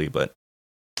hyperbole, but...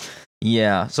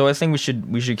 Yeah, so I think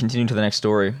we should continue to the next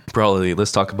story. Probably.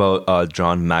 Let's talk about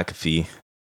John McAfee.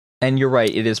 And you're right,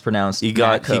 it is pronounced He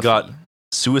got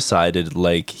suicided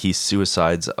like he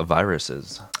suicides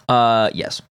viruses.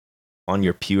 Yes. On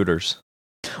your pewters.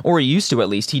 Or he used to, at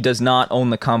least. He does not own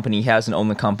the company. He hasn't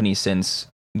owned the company since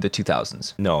the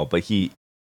 2000s. No, but he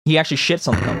actually shits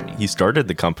on the company. He started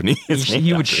the company.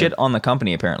 He would shit on the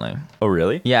company, apparently. Oh,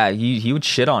 really? Yeah, he would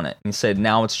shit on it. He said,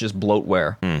 now it's just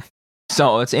bloatware.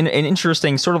 So it's an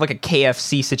interesting, sort of like a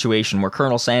KFC situation where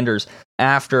Colonel Sanders,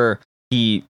 after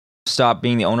he stopped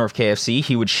being the owner of KFC,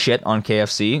 he would shit on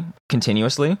KFC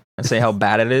continuously and say how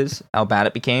bad it is, how bad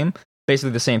it became.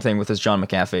 Basically the same thing with this John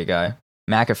McAfee guy.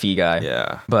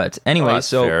 Yeah. But anyway,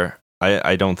 fair.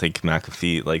 I don't think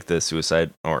McAfee, like the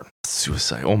suicide,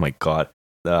 oh my God,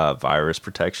 the virus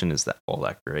protection is all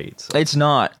that great. So. It's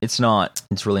not. It's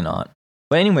really not.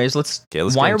 But anyways, let's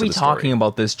why are we talking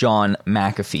about this John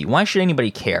McAfee? Why should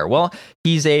anybody care? Well,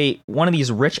 he's one of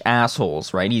these rich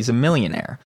assholes, right? He's a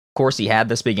millionaire. Of course, he had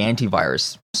this big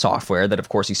antivirus software that, of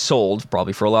course, he sold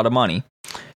probably for a lot of money.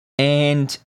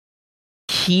 And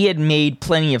he had made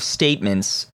plenty of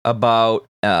statements about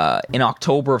in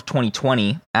October of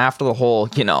 2020, after the whole,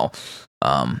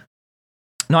 not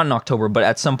in October, but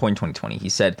at some point in 2020, he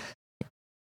said,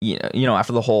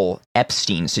 after the whole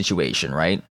Epstein situation,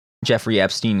 right? Jeffrey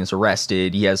Epstein is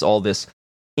arrested. He has all this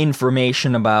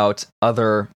information about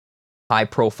other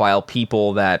high-profile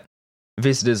people that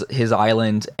visited his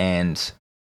island and,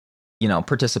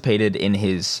 participated in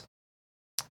his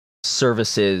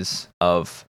services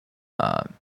of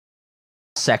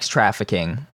sex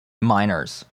trafficking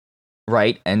minors,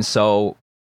 right? And so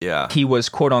he was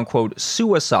quote-unquote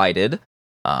suicided.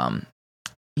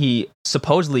 He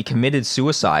supposedly committed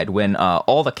suicide when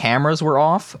all the cameras were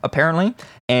off, apparently,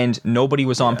 and nobody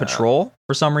was on patrol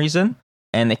for some reason.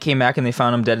 And they came back and they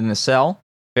found him dead in a cell.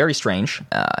 Very strange.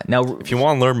 Now, if you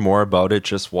want to learn more about it,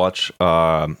 just watch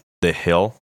The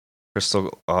Hill,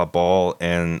 Crystal Ball,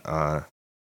 and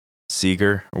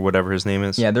Seeger, or whatever his name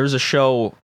is. Yeah, there's a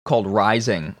show called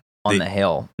Rising on The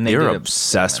Hill. And they're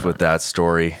obsessed with that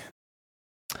story.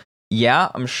 Yeah,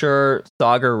 I'm sure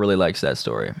Sagar really likes that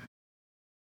story.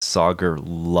 Sagar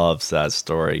loves that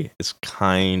story. It's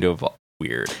kind of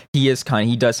weird. He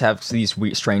does have these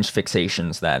weird, strange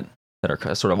fixations that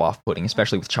are sort of off-putting,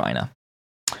 especially with China.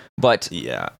 But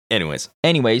yeah, anyways,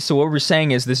 so what we're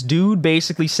saying is this dude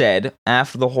basically said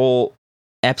after the whole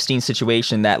Epstein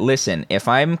situation that, listen, if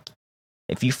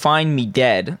you find me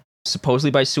dead,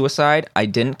 supposedly by suicide, I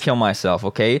didn't kill myself,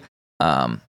 okay?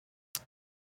 I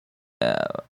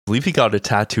believe he got it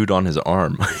tattooed on his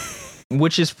arm.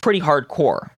 Which is pretty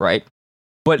hardcore, right?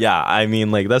 But yeah, I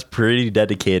mean, like, that's pretty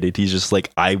dedicated. He's just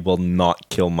like, I will not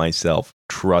kill myself.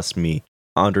 Trust me.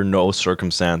 Under no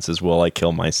circumstances will I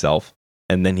kill myself.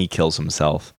 And then he kills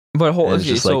himself. But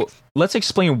let's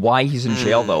explain why he's in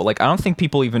jail, though. Like, I don't think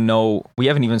people even know. We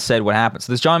haven't even said what happened.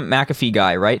 So this John McAfee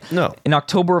guy, right? No. In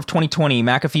October of 2020,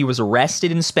 McAfee was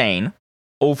arrested in Spain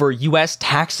over U.S.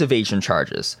 tax evasion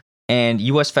charges. And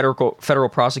U.S. federal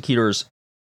prosecutors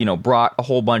brought a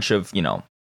whole bunch of,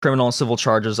 criminal and civil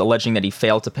charges alleging that he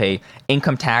failed to pay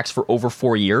income tax for over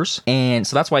 4 years. And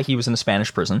so that's why he was in a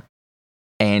Spanish prison.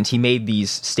 And he made these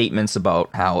statements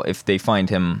about how if people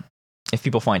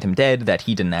find him dead, that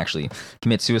he didn't actually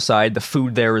commit suicide. The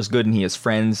food there is good and he has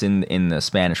friends in the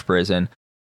Spanish prison.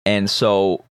 And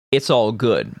so it's all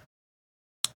good.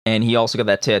 And he also got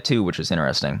that tattoo, which is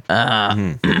interesting.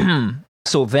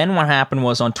 So then what happened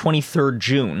was on 23rd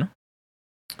June,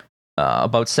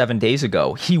 about 7 days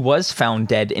ago, he was found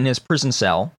dead in his prison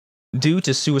cell due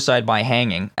to suicide by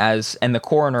hanging, and the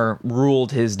coroner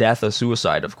ruled his death a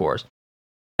suicide, of course.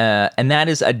 And that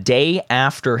is a day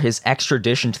after his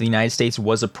extradition to the United States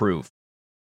was approved.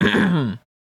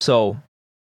 So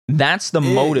that's the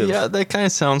motive. Yeah, that kind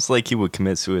of sounds like he would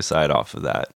commit suicide off of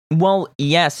that. Well,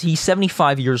 yes, he's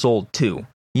 75 years old, too.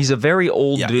 He's a very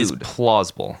old dude. It's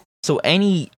plausible. So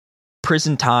any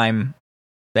prison time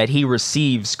that he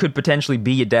receives could potentially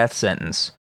be a death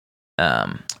sentence.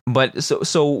 But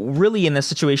so really in this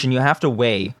situation, you have to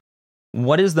weigh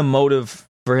what is the motive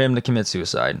for him to commit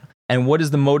suicide and what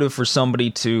is the motive for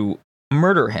somebody to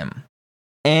murder him.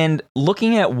 And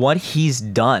looking at what he's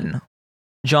done,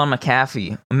 John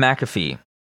McAfee,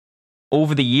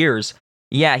 over the years,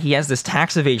 yeah, he has this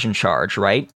tax evasion charge,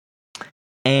 right?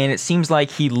 And it seems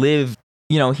like he lived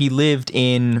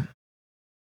in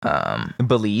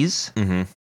Belize. Mm-hmm.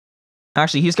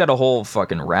 Actually, he's got a whole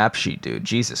fucking rap sheet, dude.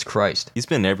 Jesus Christ. He's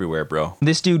been everywhere, bro.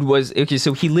 This dude was... Okay,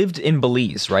 so he lived in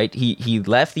Belize, right? He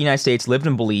left the United States, lived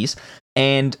in Belize,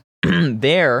 and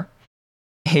there,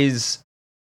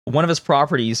 one of his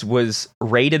properties was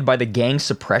raided by the gang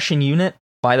suppression unit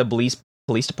by the Belize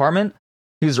Police Department.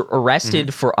 He was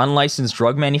arrested for unlicensed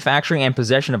drug manufacturing and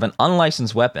possession of an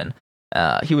unlicensed weapon.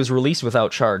 He was released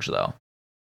without charge, though.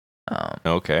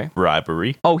 Okay.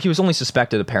 Bribery. Oh, he was only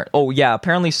suspected, apparently. Oh, yeah.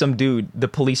 Apparently, some dude, the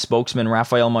police spokesman,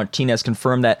 Rafael Martinez,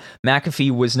 confirmed that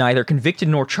McAfee was neither convicted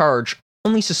nor charged,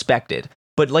 only suspected.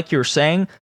 But like you're saying,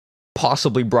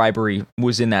 possibly bribery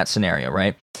was in that scenario,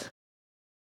 right?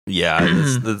 Yeah,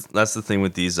 that's the thing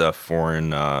with these foreign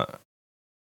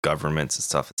governments and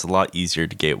stuff. It's a lot easier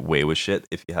to get away with shit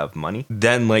if you have money.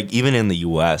 Then, like, even in the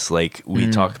U.S., like, we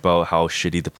talked about how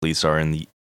shitty the police are in the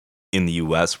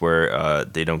U.S., where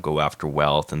they don't go after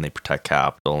wealth and they protect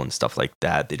capital and stuff like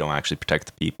that. They don't actually protect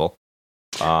the people.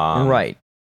 Right.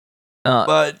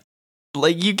 But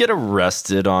like, you get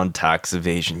arrested on tax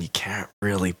evasion, you can't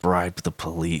really bribe the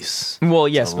police. Well,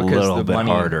 yes, a because little the bit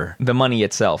money, harder. the money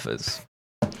itself is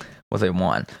what they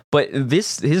want. But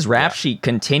his rap sheet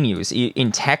continues.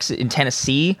 In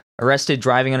Tennessee, arrested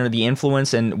driving under the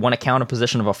influence and one account of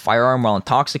possession of a firearm while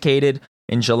intoxicated.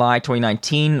 In July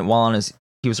 2019,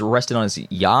 he was arrested on his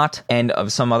yacht, and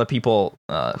of some other people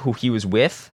who he was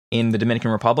with in the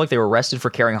Dominican Republic. They were arrested for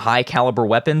carrying high caliber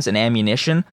weapons and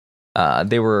ammunition.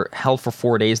 They were held for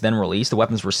 4 days, then released. The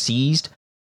weapons were seized.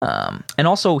 And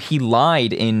also, he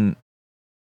lied in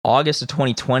August of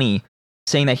 2020,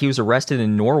 saying that he was arrested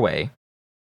in Norway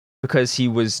because he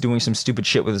was doing some stupid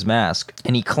shit with his mask.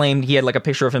 And he claimed he had like a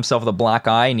picture of himself with a black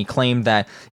eye, and he claimed that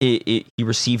he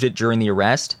received it during the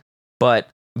arrest. But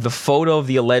the photo of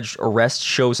the alleged arrest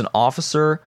shows an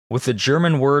officer with the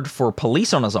German word for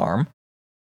police on his arm.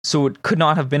 So it could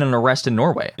not have been an arrest in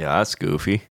Norway. Yeah, that's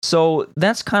goofy. So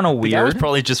that's kind of weird. The guy was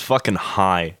probably just fucking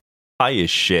high as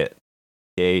shit.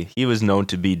 Okay, he was known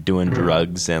to be doing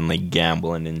drugs and like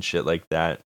gambling and shit like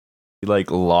that. He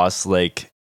like lost like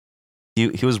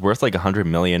he was worth like 100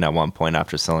 million at one point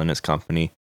after selling his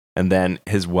company, and then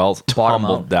his wealth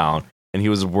tumbled down, and he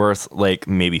was worth like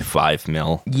maybe 5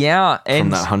 mil. Yeah, and from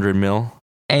that 100 mil.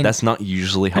 And that's not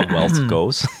usually how wealth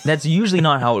goes. That's usually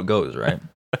not how it goes, right?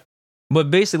 But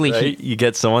basically, right? You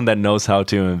get someone that knows how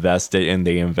to invest it, and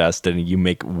they invest it, and you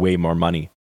make way more money.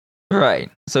 Right.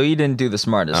 So he didn't do the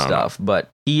smartest stuff, but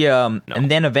he and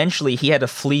then eventually he had to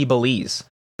flee Belize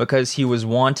because he was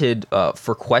wanted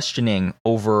for questioning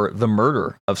over the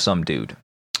murder of some dude.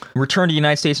 Returned to the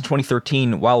United States in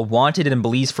 2013 while wanted in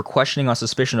Belize for questioning on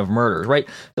suspicion of murder. Right.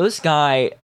 So this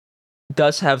guy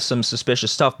does have some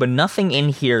suspicious stuff, but nothing in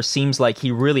here seems like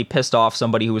he really pissed off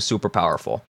somebody who was super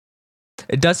powerful.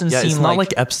 It doesn't seem it's not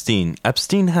like Epstein.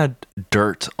 Epstein had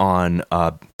dirt on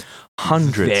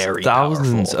hundreds,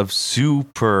 thousands of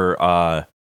super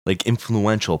like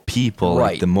influential people,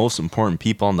 like the most important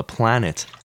people on the planet.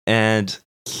 And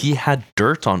he had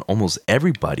dirt on almost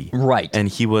everybody. Right. And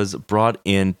he was brought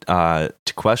in to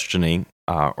questioning,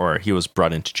 or he was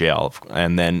brought into jail,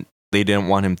 and then they didn't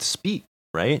want him to speak,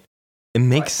 right? It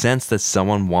makes sense that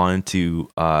someone wanted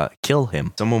to kill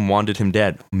him. Someone wanted him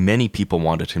dead. Many people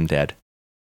wanted him dead.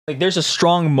 Like, there's a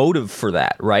strong motive for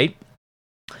that, right?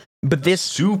 But this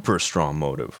super strong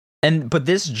motive. But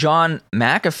this John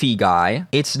McAfee guy,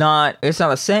 it's not the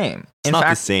same. It's not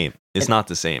the same. It's not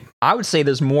the same. I would say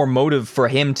there's more motive for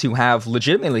him to have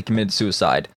legitimately committed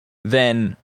suicide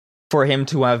than for him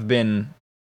to have been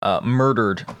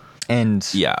murdered. And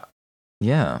yeah.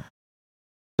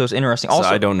 So it's interesting. Also,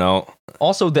 I don't know.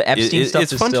 Also, the Epstein stuff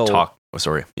is fun still. To talk. Oh,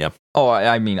 sorry. Yeah. Oh,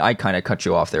 I mean, I kind of cut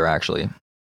you off there, actually.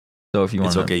 So if you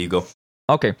want, it's okay. You go.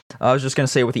 Okay, I was just gonna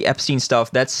say with the Epstein stuff,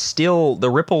 that's still the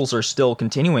ripples are still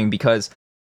continuing because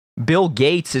Bill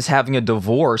Gates is having a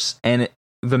divorce, and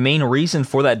the main reason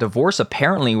for that divorce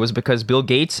apparently was because Bill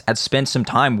Gates had spent some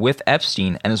time with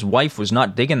Epstein, and his wife was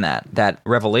not digging that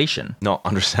revelation. No,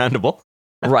 understandable,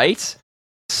 right?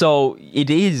 So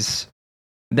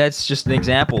that's just an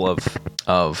example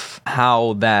of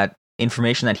how that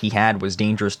information that he had was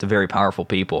dangerous to very powerful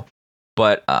people.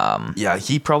 But yeah,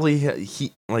 he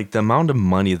like the amount of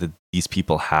money that these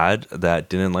people had that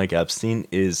didn't like Epstein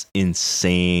is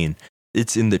insane.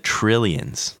 It's in the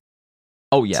trillions.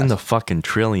 Oh yeah, it's in the fucking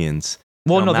trillions.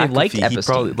 Well, no, they liked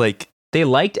Epstein. They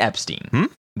liked Epstein.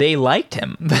 They liked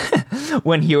him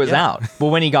when he was out. But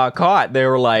when he got caught, they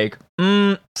were like,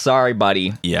 sorry,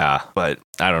 buddy. Yeah, but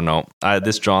I don't know.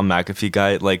 This John McAfee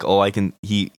guy, like,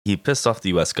 he pissed off the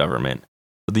U.S. government.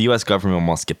 But the U.S. government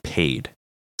wants to get paid.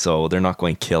 So they're not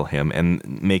going to kill him, and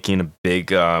making a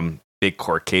big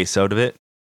court case out of it,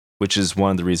 which is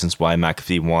one of the reasons why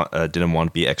McAfee didn't want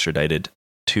to be extradited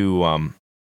to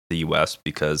the U.S.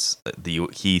 because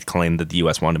he claimed that the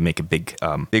U.S. wanted to make a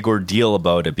big ordeal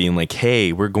about it, being like,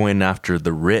 "Hey, we're going after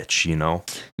the rich," you know?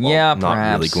 Well, not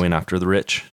perhaps. really going after the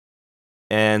rich.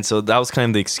 And so that was kind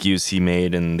of the excuse he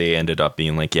made, and they ended up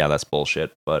being like, "Yeah, that's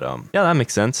bullshit." But yeah, that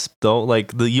makes sense though.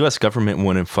 Like the U.S. government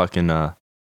wouldn't fucking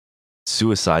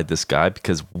suicide this guy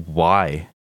because why?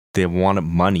 They wanted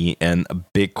money and a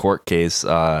big court case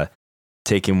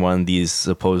taking one of these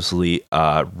supposedly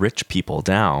rich people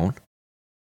down.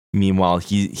 Meanwhile,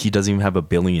 he doesn't even have $1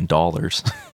 billion.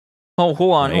 Oh,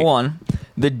 hold on.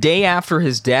 The day after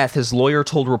his death, his lawyer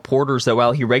told reporters that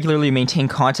while he regularly maintained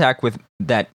contact with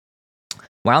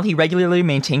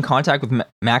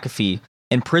McAfee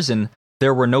in prison,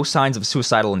 there were no signs of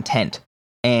suicidal intent.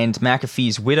 And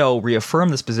McAfee's widow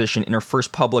reaffirmed this position in her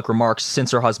first public remarks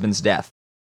since her husband's death.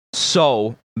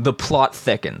 So, the plot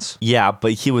thickens. Yeah,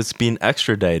 but he was being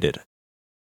extradited.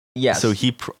 Yes. So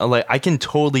I can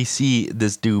totally see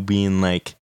this dude being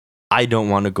like, I don't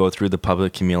want to go through the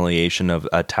public humiliation of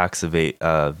tax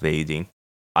evading.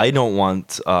 I don't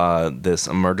want this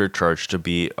murder charge to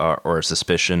be, or a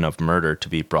suspicion of murder to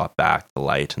be brought back to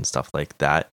light and stuff like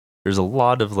that. There's a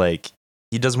lot of like,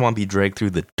 he doesn't want to be dragged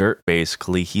through the dirt,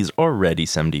 basically. He's already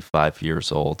 75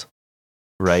 years old,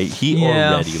 right? He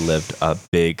already lived a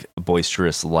big,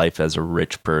 boisterous life as a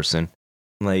rich person.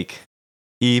 Like,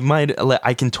 he might,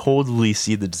 I can totally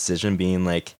see the decision being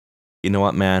like, you know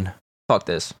what, man? Fuck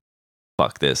this.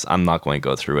 I'm not going to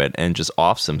go through it, and just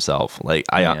offs himself. Like,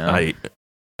 I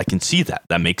can see that.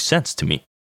 That makes sense to me.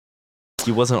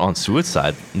 He wasn't on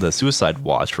the suicide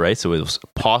watch, right? So it was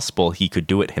possible he could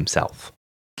do it himself.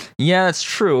 Yeah, that's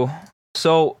true.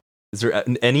 So, is there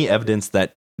any evidence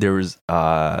that there was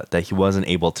that he wasn't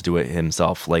able to do it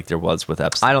himself, like there was with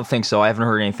Epstein? I don't think so. I haven't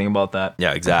heard anything about that.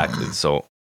 Yeah, exactly. So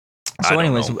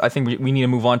anyways, I think we need to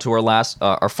move on to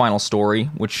our final story,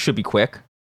 which should be quick,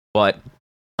 but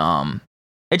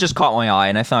it just caught my eye,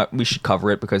 and I thought we should cover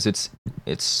it because it's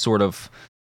sort of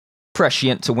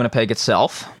prescient to Winnipeg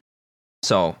itself.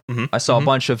 So I saw a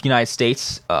bunch of United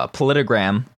States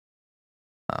Politigram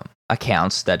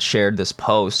accounts that shared this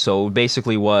post. So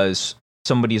basically was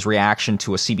somebody's reaction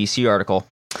to a CBC article.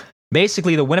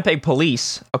 Basically, the Winnipeg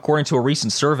police, according to a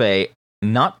recent survey,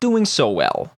 not doing so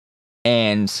well.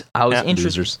 And I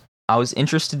was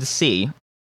interested to see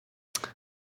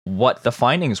what the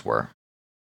findings were.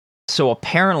 So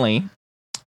apparently,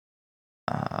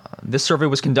 this survey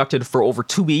was conducted for over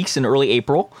 2 weeks in early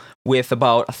April, with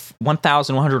about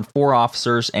 1,104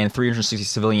 officers and 360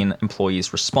 civilian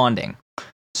employees responding.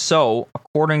 So,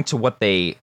 according to what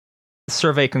the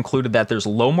survey concluded, that there's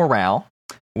low morale,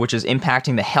 which is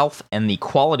impacting the health and the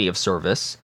quality of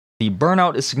service. The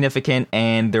burnout is significant,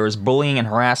 and there is bullying and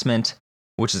harassment,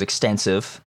 which is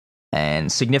extensive, and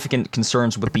significant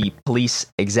concerns with the police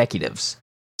executives.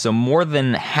 So more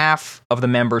than half of the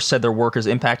members said their work is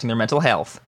impacting their mental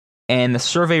health. And the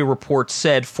survey report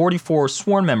said 44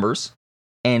 sworn members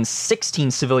and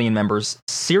 16 civilian members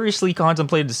seriously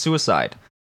contemplated suicide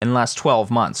in the last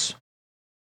 12 months.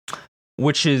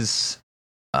 Which is,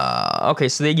 okay,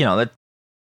 so that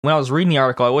when I was reading the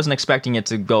article, I wasn't expecting it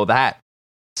to go that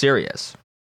serious.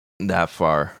 That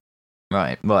far.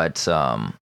 Right, but,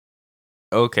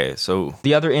 okay, so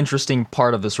the other interesting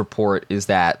part of this report is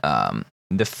that,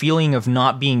 the feeling of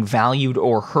not being valued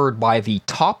or heard by the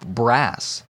top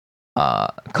brass,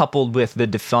 coupled with the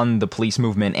defund the police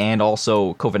movement and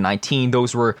also COVID-19,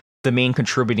 those were the main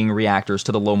contributing reactors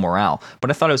to the low morale. But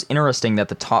I thought it was interesting that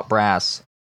the top brass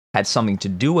had something to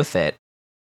do with it.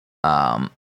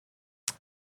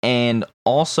 And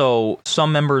also,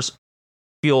 some members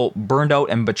feel burned out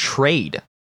and betrayed,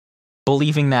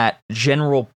 believing that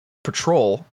General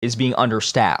Patrol is being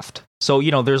understaffed. So,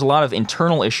 there's a lot of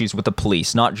internal issues with the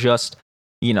police, not just,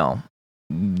 it's not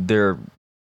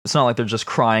like they're just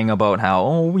crying about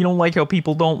how, we don't like how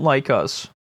people don't like us,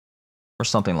 or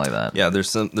something like that. Yeah,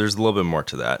 there's a little bit more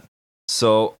to that.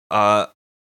 So,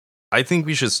 I think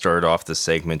we should start off this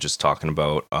segment just talking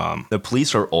about the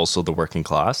police are also the working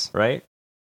class, right?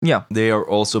 Yeah. They are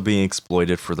also being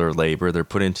exploited for their labor. They're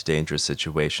put into dangerous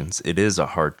situations. It is a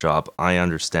hard job. I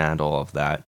understand all of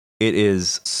that. It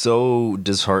is so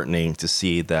disheartening to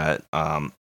see that,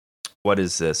 what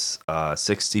is this,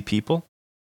 60 people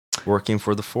working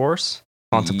for the force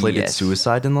contemplated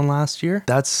suicide in the last year?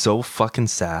 That's so fucking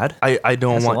sad. I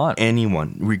don't want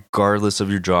anyone, regardless of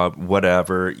your job,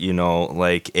 whatever,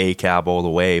 like ACAB all the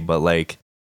way, but like,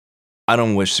 I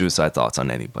don't wish suicide thoughts on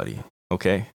anybody,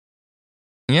 okay?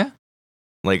 Yeah.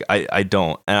 Like, I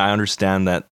don't. And I understand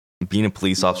that being a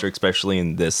police officer, especially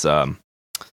in this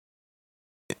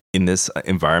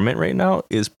environment right now,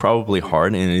 is probably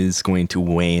hard, and it is going to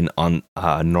wane on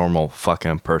a normal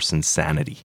fucking person's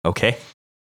sanity. Okay,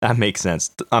 that makes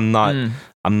sense. I'm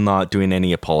not doing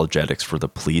any apologetics for the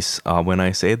police when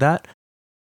I say that,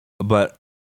 but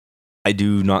I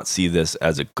do not see this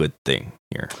as a good thing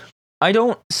here. I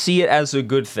don't see it as a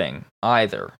good thing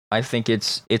either. I think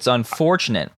it's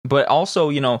unfortunate, but also,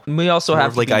 we also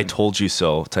have like I told you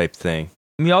so type thing.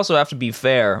 We also have to be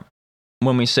fair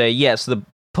when we say, yes, the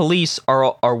police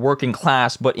are working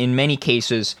class, but in many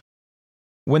cases,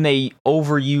 when they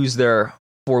abuse their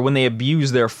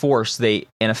force, they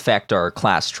in effect are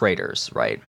class traitors,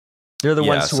 right? They're the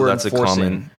ones who are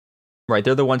enforcing. Right,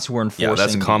 they're the ones who are enforcing. Yeah,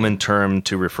 that's a common term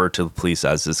to refer to the police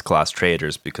as is class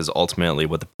traitors, because ultimately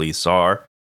what the police are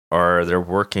they're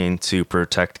working to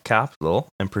protect capital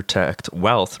and protect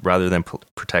wealth rather than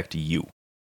protect you.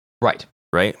 Right.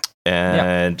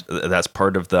 And that's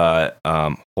part of the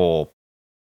whole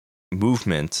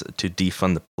movement to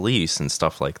defund the police and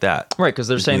stuff like that. Right, because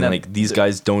they're saying that like these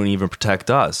guys don't even protect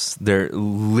us. They're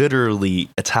literally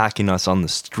attacking us on the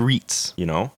streets, you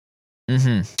know?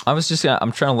 I'm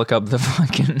trying to look up the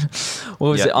fucking, what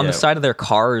was it? On the side of their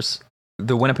cars,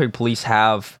 the Winnipeg police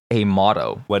have a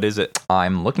motto. What is it?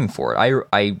 I'm looking for it.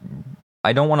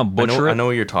 I don't want to butcher it. I know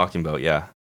what you're talking about, yeah.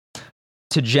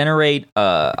 To generate,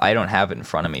 I don't have it in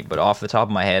front of me, but off the top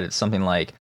of my head, it's something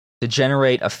like, to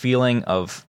generate a feeling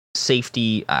of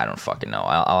safety. I don't fucking know.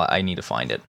 I need to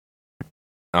find it.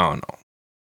 I don't know.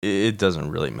 It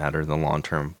doesn't really matter in the long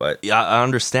term, but yeah, I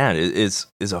understand. It's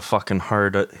a fucking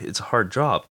hard. It's a hard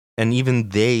job, and even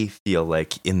they feel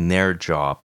like in their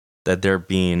job that they're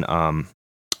being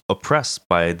oppressed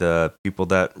by the people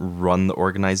that run the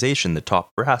organization, the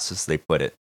top brass, as they put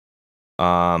it.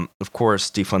 Of course,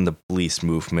 defund the police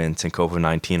movement and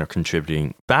COVID-19 are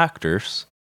contributing factors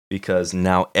because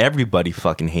now everybody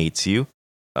fucking hates you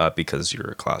because you're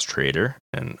a class traitor,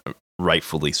 and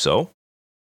rightfully so.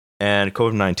 And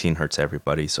COVID-19 hurts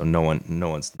everybody, so no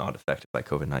one's not affected by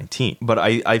COVID-19. But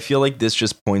I feel like this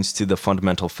just points to the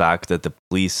fundamental fact that the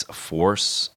police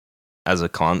force as a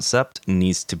concept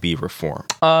needs to be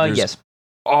reformed. Yes.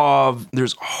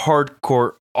 There's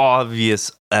hardcore,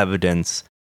 obvious evidence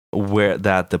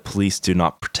that the police do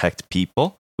not protect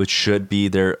people, which should be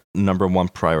their number one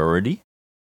priority,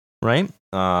 right?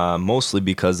 Mostly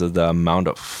because of the amount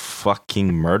of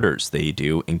fucking murders they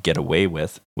do and get away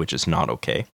with, which is not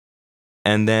okay.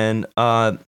 And then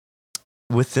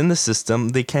within the system,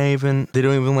 they don't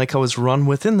even like how it's run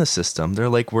within the system. They're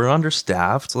like, we're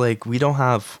understaffed. Like, we don't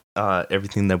have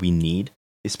everything that we need.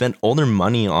 They spend all their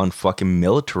money on fucking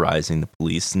militarizing the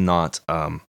police, not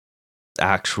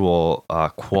actual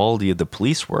quality of the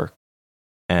police work.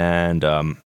 And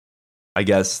I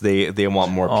guess they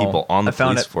want more people on the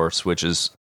police force, which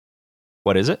is,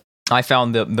 what is it? I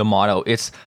found the motto.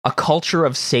 It's a culture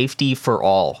of safety for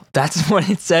all. That's what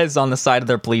it says on the side of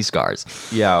their police cars.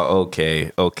 Yeah,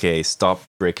 okay. Stop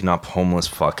breaking up homeless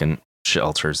fucking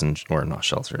shelters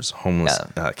homeless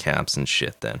camps and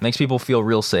shit then. Makes people feel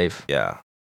real safe. Yeah.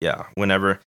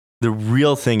 Whenever, the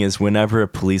real thing is whenever a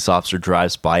police officer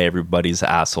drives by, everybody's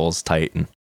assholes tighten.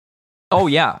 Oh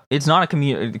yeah, it's not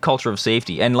a culture of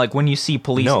safety. And like when you see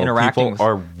police interacting, people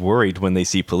are worried when they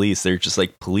see police. They're just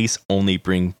like, police only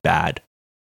bring bad.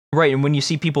 Right, and when you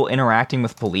see people interacting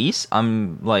with police,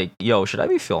 I'm like, yo, should I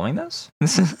be filming this?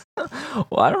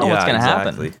 Well, I don't know what's going to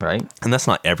happen, right? And that's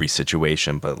not every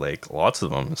situation, but like lots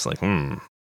of them, it's like,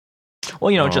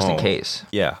 Well, just in case.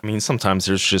 Yeah, I mean, sometimes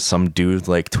there's just some dude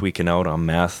like tweaking out on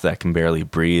meth that can barely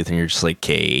breathe, and you're just like,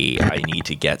 okay, I need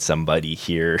to get somebody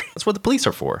here. That's what the police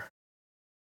are for.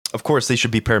 Of course, they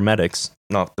should be paramedics,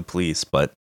 not the police,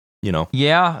 but,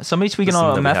 Yeah, somebody tweaking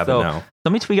on a meth, though.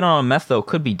 Somebody tweaking on a meth, though,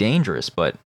 could be dangerous,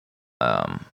 but...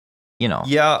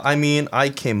 Yeah, I mean, I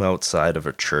came outside of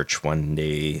a church one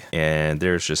day and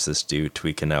there's just this dude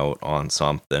tweaking out on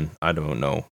something. I don't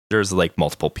know. There's like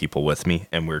multiple people with me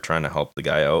and we're trying to help the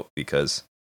guy out because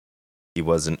he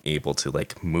wasn't able to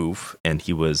like move, and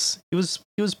he wasn't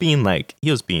being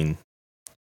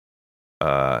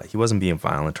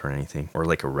violent or anything or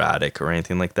like erratic or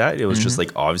anything like that. It was just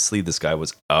like, obviously this guy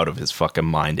was out of his fucking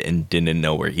mind and didn't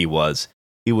know where he was.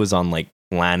 He was on like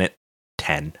planet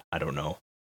 10, I don't know.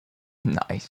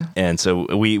 Nice. And so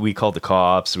we called the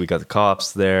cops. We got the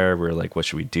cops there. We were like, what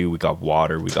should we do? We got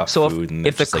water, we got food.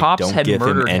 If the cops had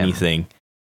murdered anything.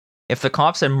 If the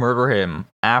cops had murdered him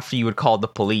after you had called the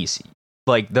police,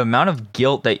 like the amount of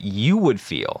guilt that you would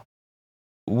feel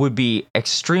would be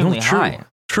extremely high.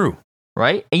 True.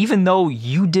 Right? Even though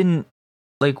you didn't,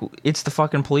 like, it's the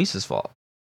fucking police's fault.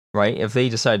 Right? If they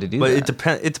decide to do that. But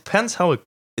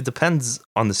it depends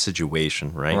on the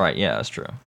situation, right? Right, yeah, that's true.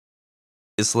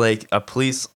 It's like a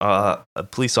police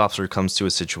officer comes to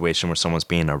a situation where someone's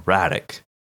being erratic.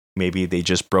 Maybe they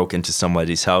just broke into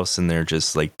somebody's house and they're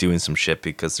just like doing some shit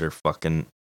because they're fucking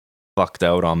fucked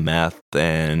out on meth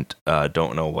and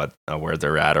don't know where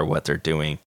they're at or what they're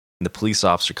doing. And the police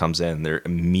officer comes in, they're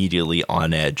immediately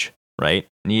on edge, right?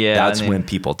 Yeah. That's when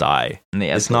people die.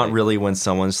 It's not really when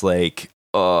someone's like,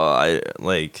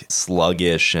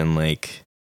 sluggish and like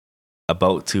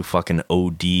about to fucking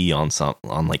OD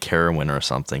on like heroin or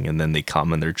something, and then they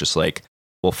come and they're just like,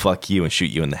 well, fuck you, and shoot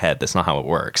you in the head. That's not how it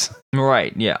works.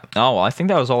 Right, yeah. Oh, well, I think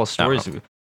that was all the stories.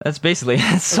 That's basically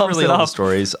sums really it all up. The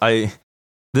stories.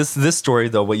 This story,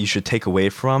 though, what you should take away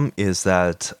from is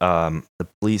that the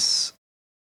police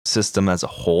system as a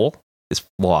whole is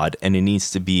flawed, and it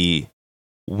needs to be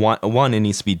it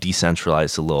needs to be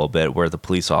decentralized a little bit, where the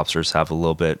police officers have a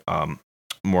little bit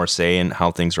more say in how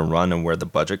things are run and where the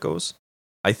budget goes,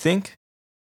 I think.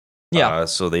 Yeah.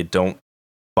 So they don't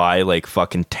buy like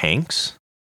fucking tanks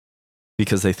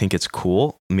because they think it's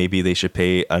cool. Maybe they should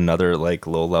pay another like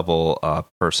low level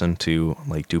person to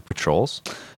like do patrols.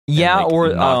 Yeah, and, like,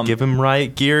 or not give him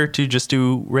riot gear to just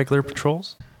do regular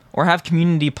patrols, or have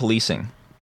community policing,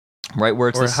 right? Where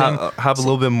it's or the same. have a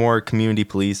little bit more community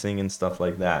policing and stuff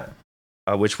like that,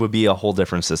 which would be a whole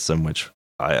different system, which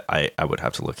I would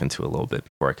have to look into a little bit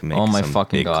before I can make. Oh my some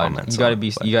fucking big god! comments You gotta on be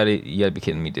it, but- you gotta be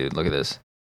kidding me, dude. Look at this.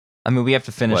 I mean, we have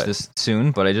to finish What? this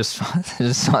soon, but I just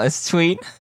saw this tweet.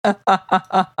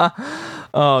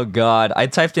 Oh god! I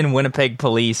typed in Winnipeg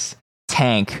police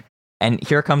tank, and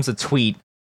here comes a tweet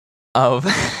of.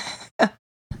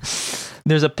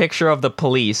 There's a picture of the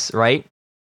police, right,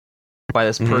 by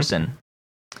this person,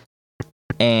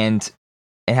 and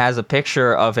it has a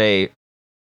picture of a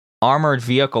armored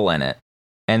vehicle in it.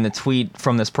 And the tweet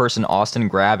from this person, Austin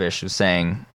Grabish, was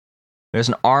saying, there's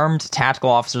an armed tactical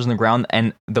officers on the ground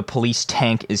and the police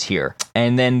tank is here.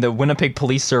 And then the Winnipeg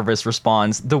Police Service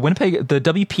responds, the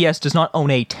WPS does not own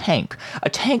a tank. A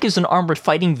tank is an armored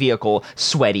fighting vehicle,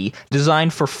 sweaty,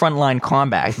 designed for frontline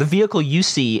combat. The vehicle you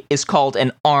see is called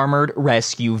an armored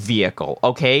rescue vehicle,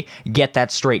 okay? Get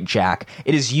that straight, Jack.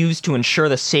 It is used to ensure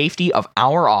the safety of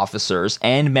our officers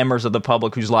and members of the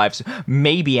public whose lives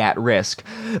may be at risk.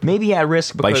 Maybe at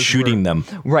risk because by shooting them,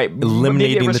 right?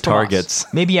 eliminating the targets.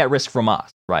 Maybe at risk from us,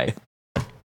 right?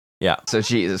 Yeah. So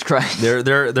Jesus Christ.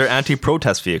 They're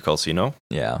anti-protest vehicles, you know,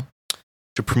 Yeah.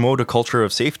 to promote a culture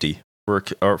of safety for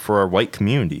our white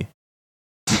community.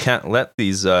 We can't let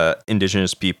these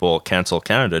Indigenous people cancel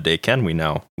Canada Day, can we?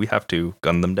 Now we have to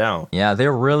gun them down. Yeah, they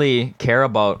really care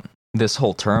about this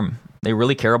whole term. They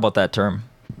really care about that term.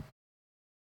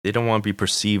 They don't want to be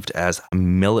perceived as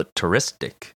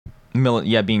militaristic.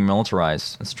 Being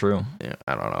militarized. That's true. Yeah,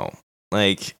 I don't know.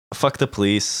 Like, fuck the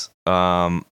police.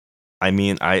 I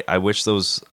mean, I wish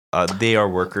those they are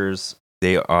workers.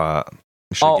 They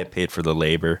should get paid for the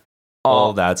labor.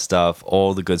 All that stuff.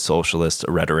 All the good socialist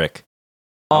rhetoric.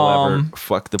 However,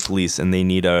 fuck the police, and they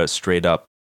need a straight up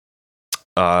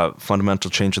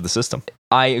fundamental change of the system.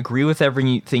 I agree with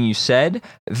everything you said.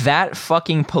 That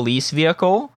fucking police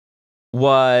vehicle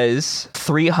was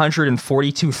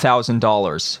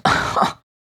 $342,000.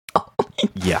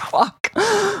 Yeah. Fuck.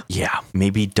 Yeah,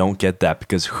 maybe don't get that,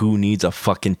 because who needs a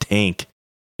fucking tank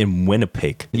in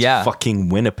Winnipeg? It's fucking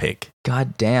Winnipeg.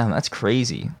 God damn, that's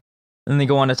crazy. And they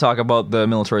go on to talk about the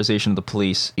militarization of the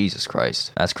police. Jesus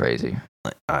Christ, that's crazy.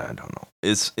 I don't know.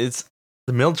 It's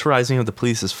the militarizing of the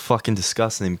police is fucking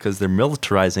disgusting, because they're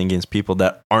militarizing against people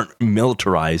that aren't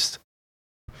militarized.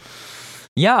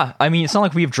 Yeah, I mean, it's not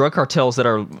like we have drug cartels that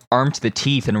are armed to the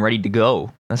teeth and ready to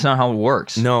go. That's not how it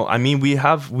works. No, I mean, we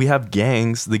have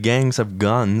gangs. The gangs have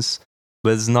guns,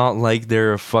 but it's not like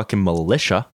they're a fucking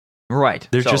militia. Right.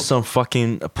 They're just some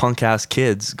fucking punk-ass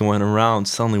kids going around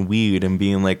selling weed and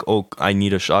being like, oh, I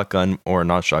need a shotgun, or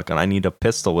not shotgun, I need a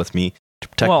pistol with me to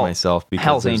protect myself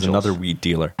because there's another weed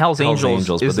dealer. Hell's Angels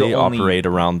but they operate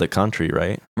around the country,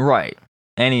 right? Right.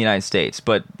 And the United States,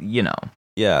 but, you know.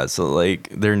 Yeah, so like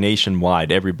they're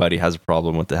nationwide. Everybody has a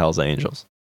problem with the Hells Angels.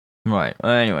 Right.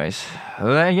 Anyways,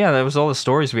 yeah, that was all the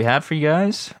stories we had for you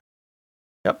guys.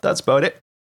 Yep, that's about it.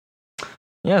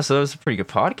 Yeah, so that was a pretty good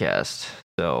podcast.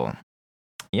 So,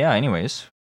 yeah, anyways.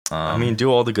 I mean,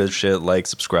 do all the good shit, like,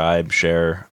 subscribe,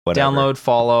 share, whatever. Download,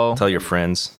 follow. Tell your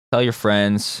friends. Tell your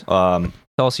friends. Tell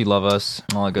us you love us.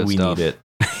 All that good stuff. We need it.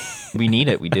 We need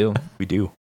it. We do. We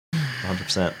do.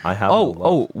 100%. I have.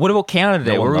 What about Canada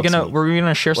Day? No one were we loves me.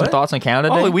 gonna share some thoughts on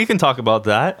Canada Day? Oh, we can talk about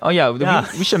that. Oh yeah,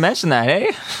 we should mention that. Hey,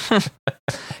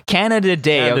 Canada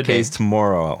Day. Canada Day is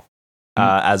tomorrow.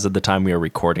 As of the time we are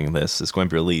recording this, it's going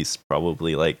to be released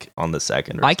probably like on the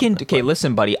 2nd.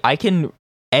 Listen, buddy. I can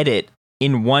edit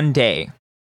in one day.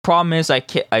 Problem is,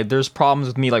 there's problems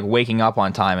with me like waking up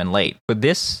on time and late. But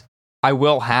this, I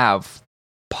will have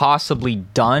possibly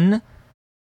done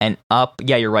and up.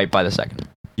 Yeah, you're right. By the 2nd.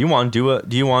 Do you want to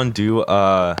do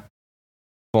a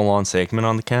full-on segment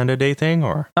on the Canada Day thing,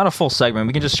 or not a full segment?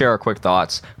 We can just share our quick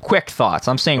thoughts. Quick thoughts.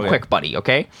 I'm saying quick, buddy.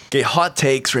 Okay. Okay. Hot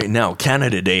takes right now.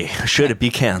 Canada Day. Should it be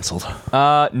canceled?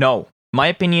 No. My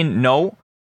opinion, no.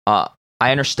 I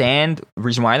understand the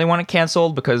reason why they want it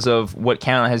canceled, because of what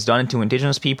Canada has done to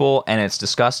Indigenous people, and it's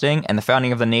disgusting. And the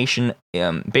founding of the nation,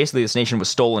 basically, this nation was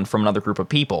stolen from another group of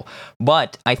people.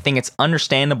 But I think it's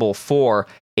understandable for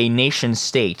a nation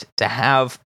state to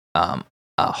have a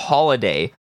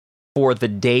holiday for the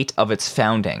date of its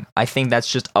founding. I think that's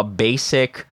just a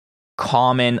basic,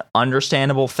 common,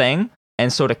 understandable thing.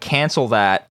 And so to cancel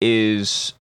that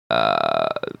is, I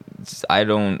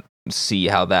don't see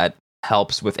how that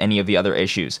helps with any of the other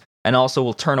issues. And also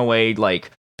will turn away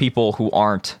like people who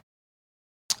aren't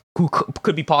who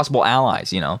could be possible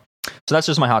allies, you know? So that's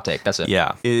just my hot take. That's it.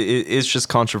 Yeah, it's just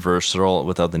controversial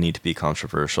without the need to be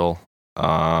controversial.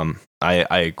 I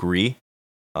agree.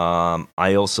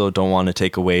 I also don't want to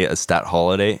take away a stat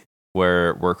holiday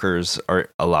where workers are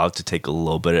allowed to take a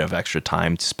little bit of extra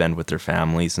time to spend with their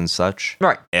families and such.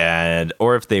 Right.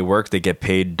 Or if they work, they get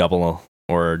paid double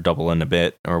or double and a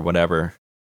bit or whatever.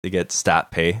 They get stat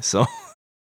pay. So,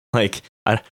 like,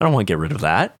 I don't want to get rid of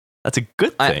that. That's a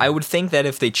good thing. I would think that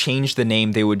if they changed the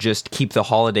name, they would just keep the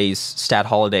holidays stat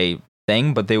holiday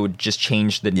thing, but they would just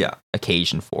change the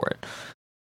occasion for it.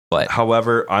 But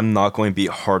however, I'm not going to be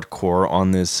hardcore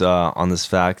on this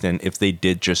fact. And if they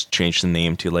did just change the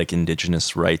name to like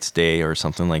Indigenous Rights Day or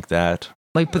something like that,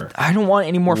 like, but I don't want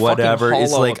any more whatever. Fucking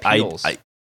It's hollow like appeals.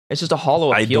 It's just a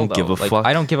hollow appeal. I don't give a fuck.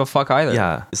 I don't give a fuck either.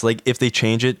 Yeah, it's like if they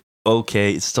change it,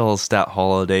 okay, it's still a stat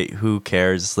holiday. Who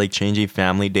cares? It's like changing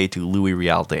Family Day to Louis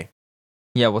Riel Day.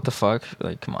 Yeah, what the fuck?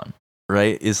 Like, come on.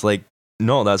 Right? It's like,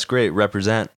 no, that's great.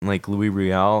 Represent. Like Louis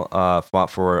Riel fought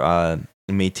for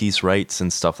Métis rights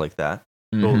and stuff like that.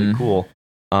 Totally cool.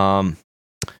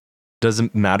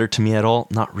 Doesn't matter to me at all?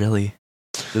 Not really.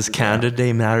 Does Canada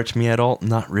Day matter to me at all?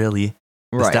 Not really.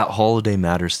 Does that holiday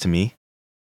matters to me?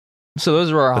 So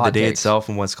those are our hot takes. But the day itself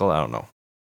and what's called, I don't know.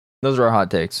 Those are our hot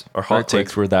takes. Our hot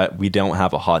takes were that we don't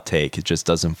have a hot take. It just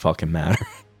doesn't fucking matter.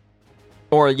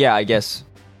 Or, yeah, I guess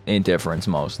indifference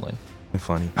mostly.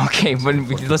 Funny. Okay, but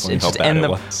let's just end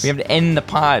we have to end the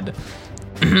pod.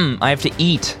 I have to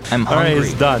eat. I'm hungry. All right,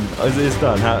 it's done. It's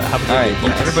done. Have a good day.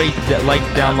 Yeah, everybody like,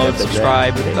 download,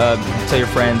 subscribe, tell your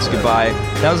friends. Goodbye.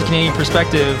 That was a Canadian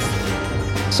Perspective.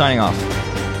 Signing off.